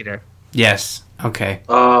elevator. Yes. Okay.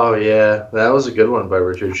 Oh, yeah. That was a good one by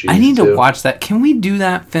Richard Cheese, I need to watch that. Can we do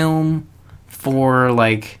that film for,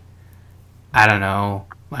 like, I don't know,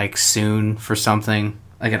 like soon for something?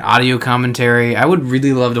 Like an audio commentary? I would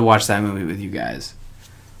really love to watch that movie with you guys.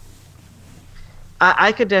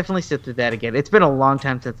 I could definitely sit through that again. It's been a long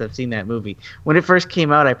time since I've seen that movie. When it first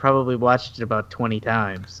came out, I probably watched it about 20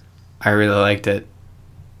 times. I really liked it.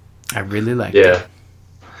 it. Yeah.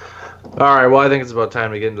 All right, well, I think it's about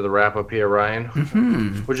time to get into the wrap-up here, Ryan.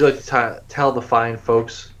 Mm-hmm. Would you like to tell the fine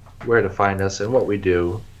folks where to find us and what we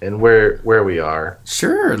do and where we are?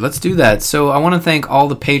 Sure, let's do that. So I want to thank all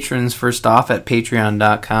the patrons, first off, at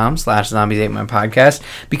patreon.com/zombies8mypodcast.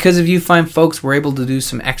 Because of you fine folks, we're able to do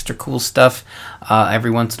some extra cool stuff every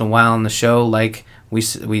once in a while on the show, like... We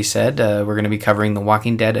said we're going to be covering The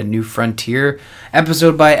Walking Dead: A New Frontier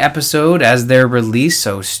episode by episode as they're released,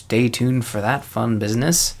 so stay tuned for that fun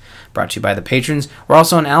business. Brought to you by the patrons. We're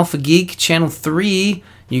also on Alpha Geek Channel 3.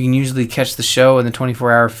 You can usually catch the show in the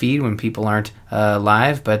 24-hour feed when people aren't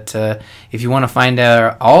live, but if you want to find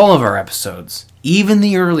out all of our episodes, even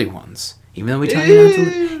the early ones, even though we tell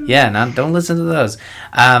you not to... don't listen to those.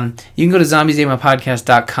 You can go to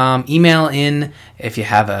zombies8mypodcast.com. Email in if you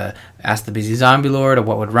have a Ask the Busy Zombie Lord or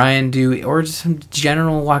What Would Ryan Do, or just some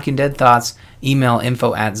general Walking Dead thoughts. Email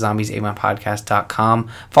info@zombies8mypodcast.com.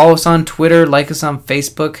 Follow us on Twitter. Like us on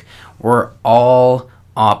Facebook. We're all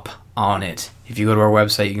up on it. If you go to our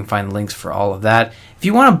website, you can find links for all of that. If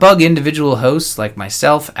you want to bug individual hosts like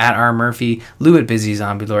myself, at R. Murphy, Lou at Busy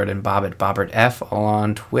Zombie Lord, and Bob at Bobbert F, all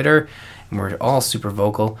on Twitter. And we're all super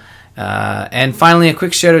vocal. And finally, a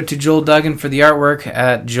quick shout out to Joel Duggan for the artwork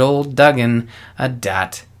at joelduggan.com.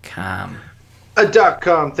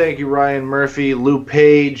 .com. Thank you, Ryan Murphy, Lou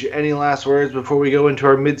Page. Any last words before we go into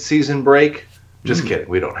our mid-season break? Just kidding.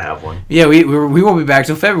 We don't have one. Yeah, we won't be back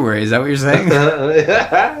till February. Is that what you're saying?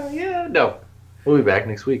 Yeah, no. We'll be back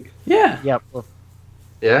next week. Yeah. Yep.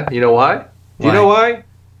 Yeah? You know why? Do you know why?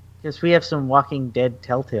 Because we have some Walking Dead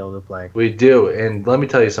Telltale to play. We do. And let me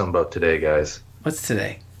tell you something about today, guys. What's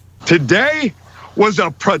today? Today was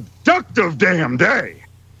a productive damn day.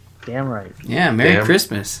 Damn right. Yeah, Merry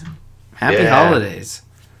Christmas. Happy holidays.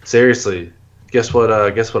 Seriously. Guess what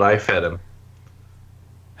I fed him?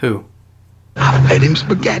 Who? I fed him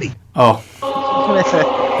spaghetti. Oh. I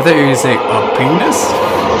thought you were going to say, a penis?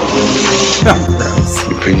 Gross.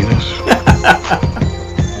 Your penis?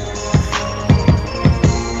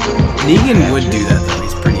 Negan would do that, though.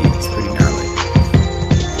 He's pretty gnarly.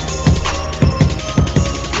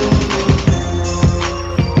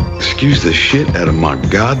 Excuse the shit out of my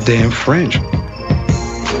goddamn French.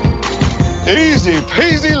 Easy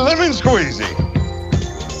peasy lemon squeezy.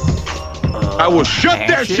 I will shut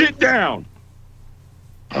that shit down.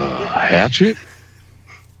 Hatchet?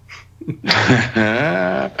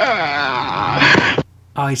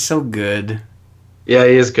 Oh, he's so good. Yeah,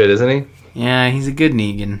 he is good, isn't he? Yeah, he's a good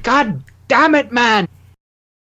Negan. God damn it, man!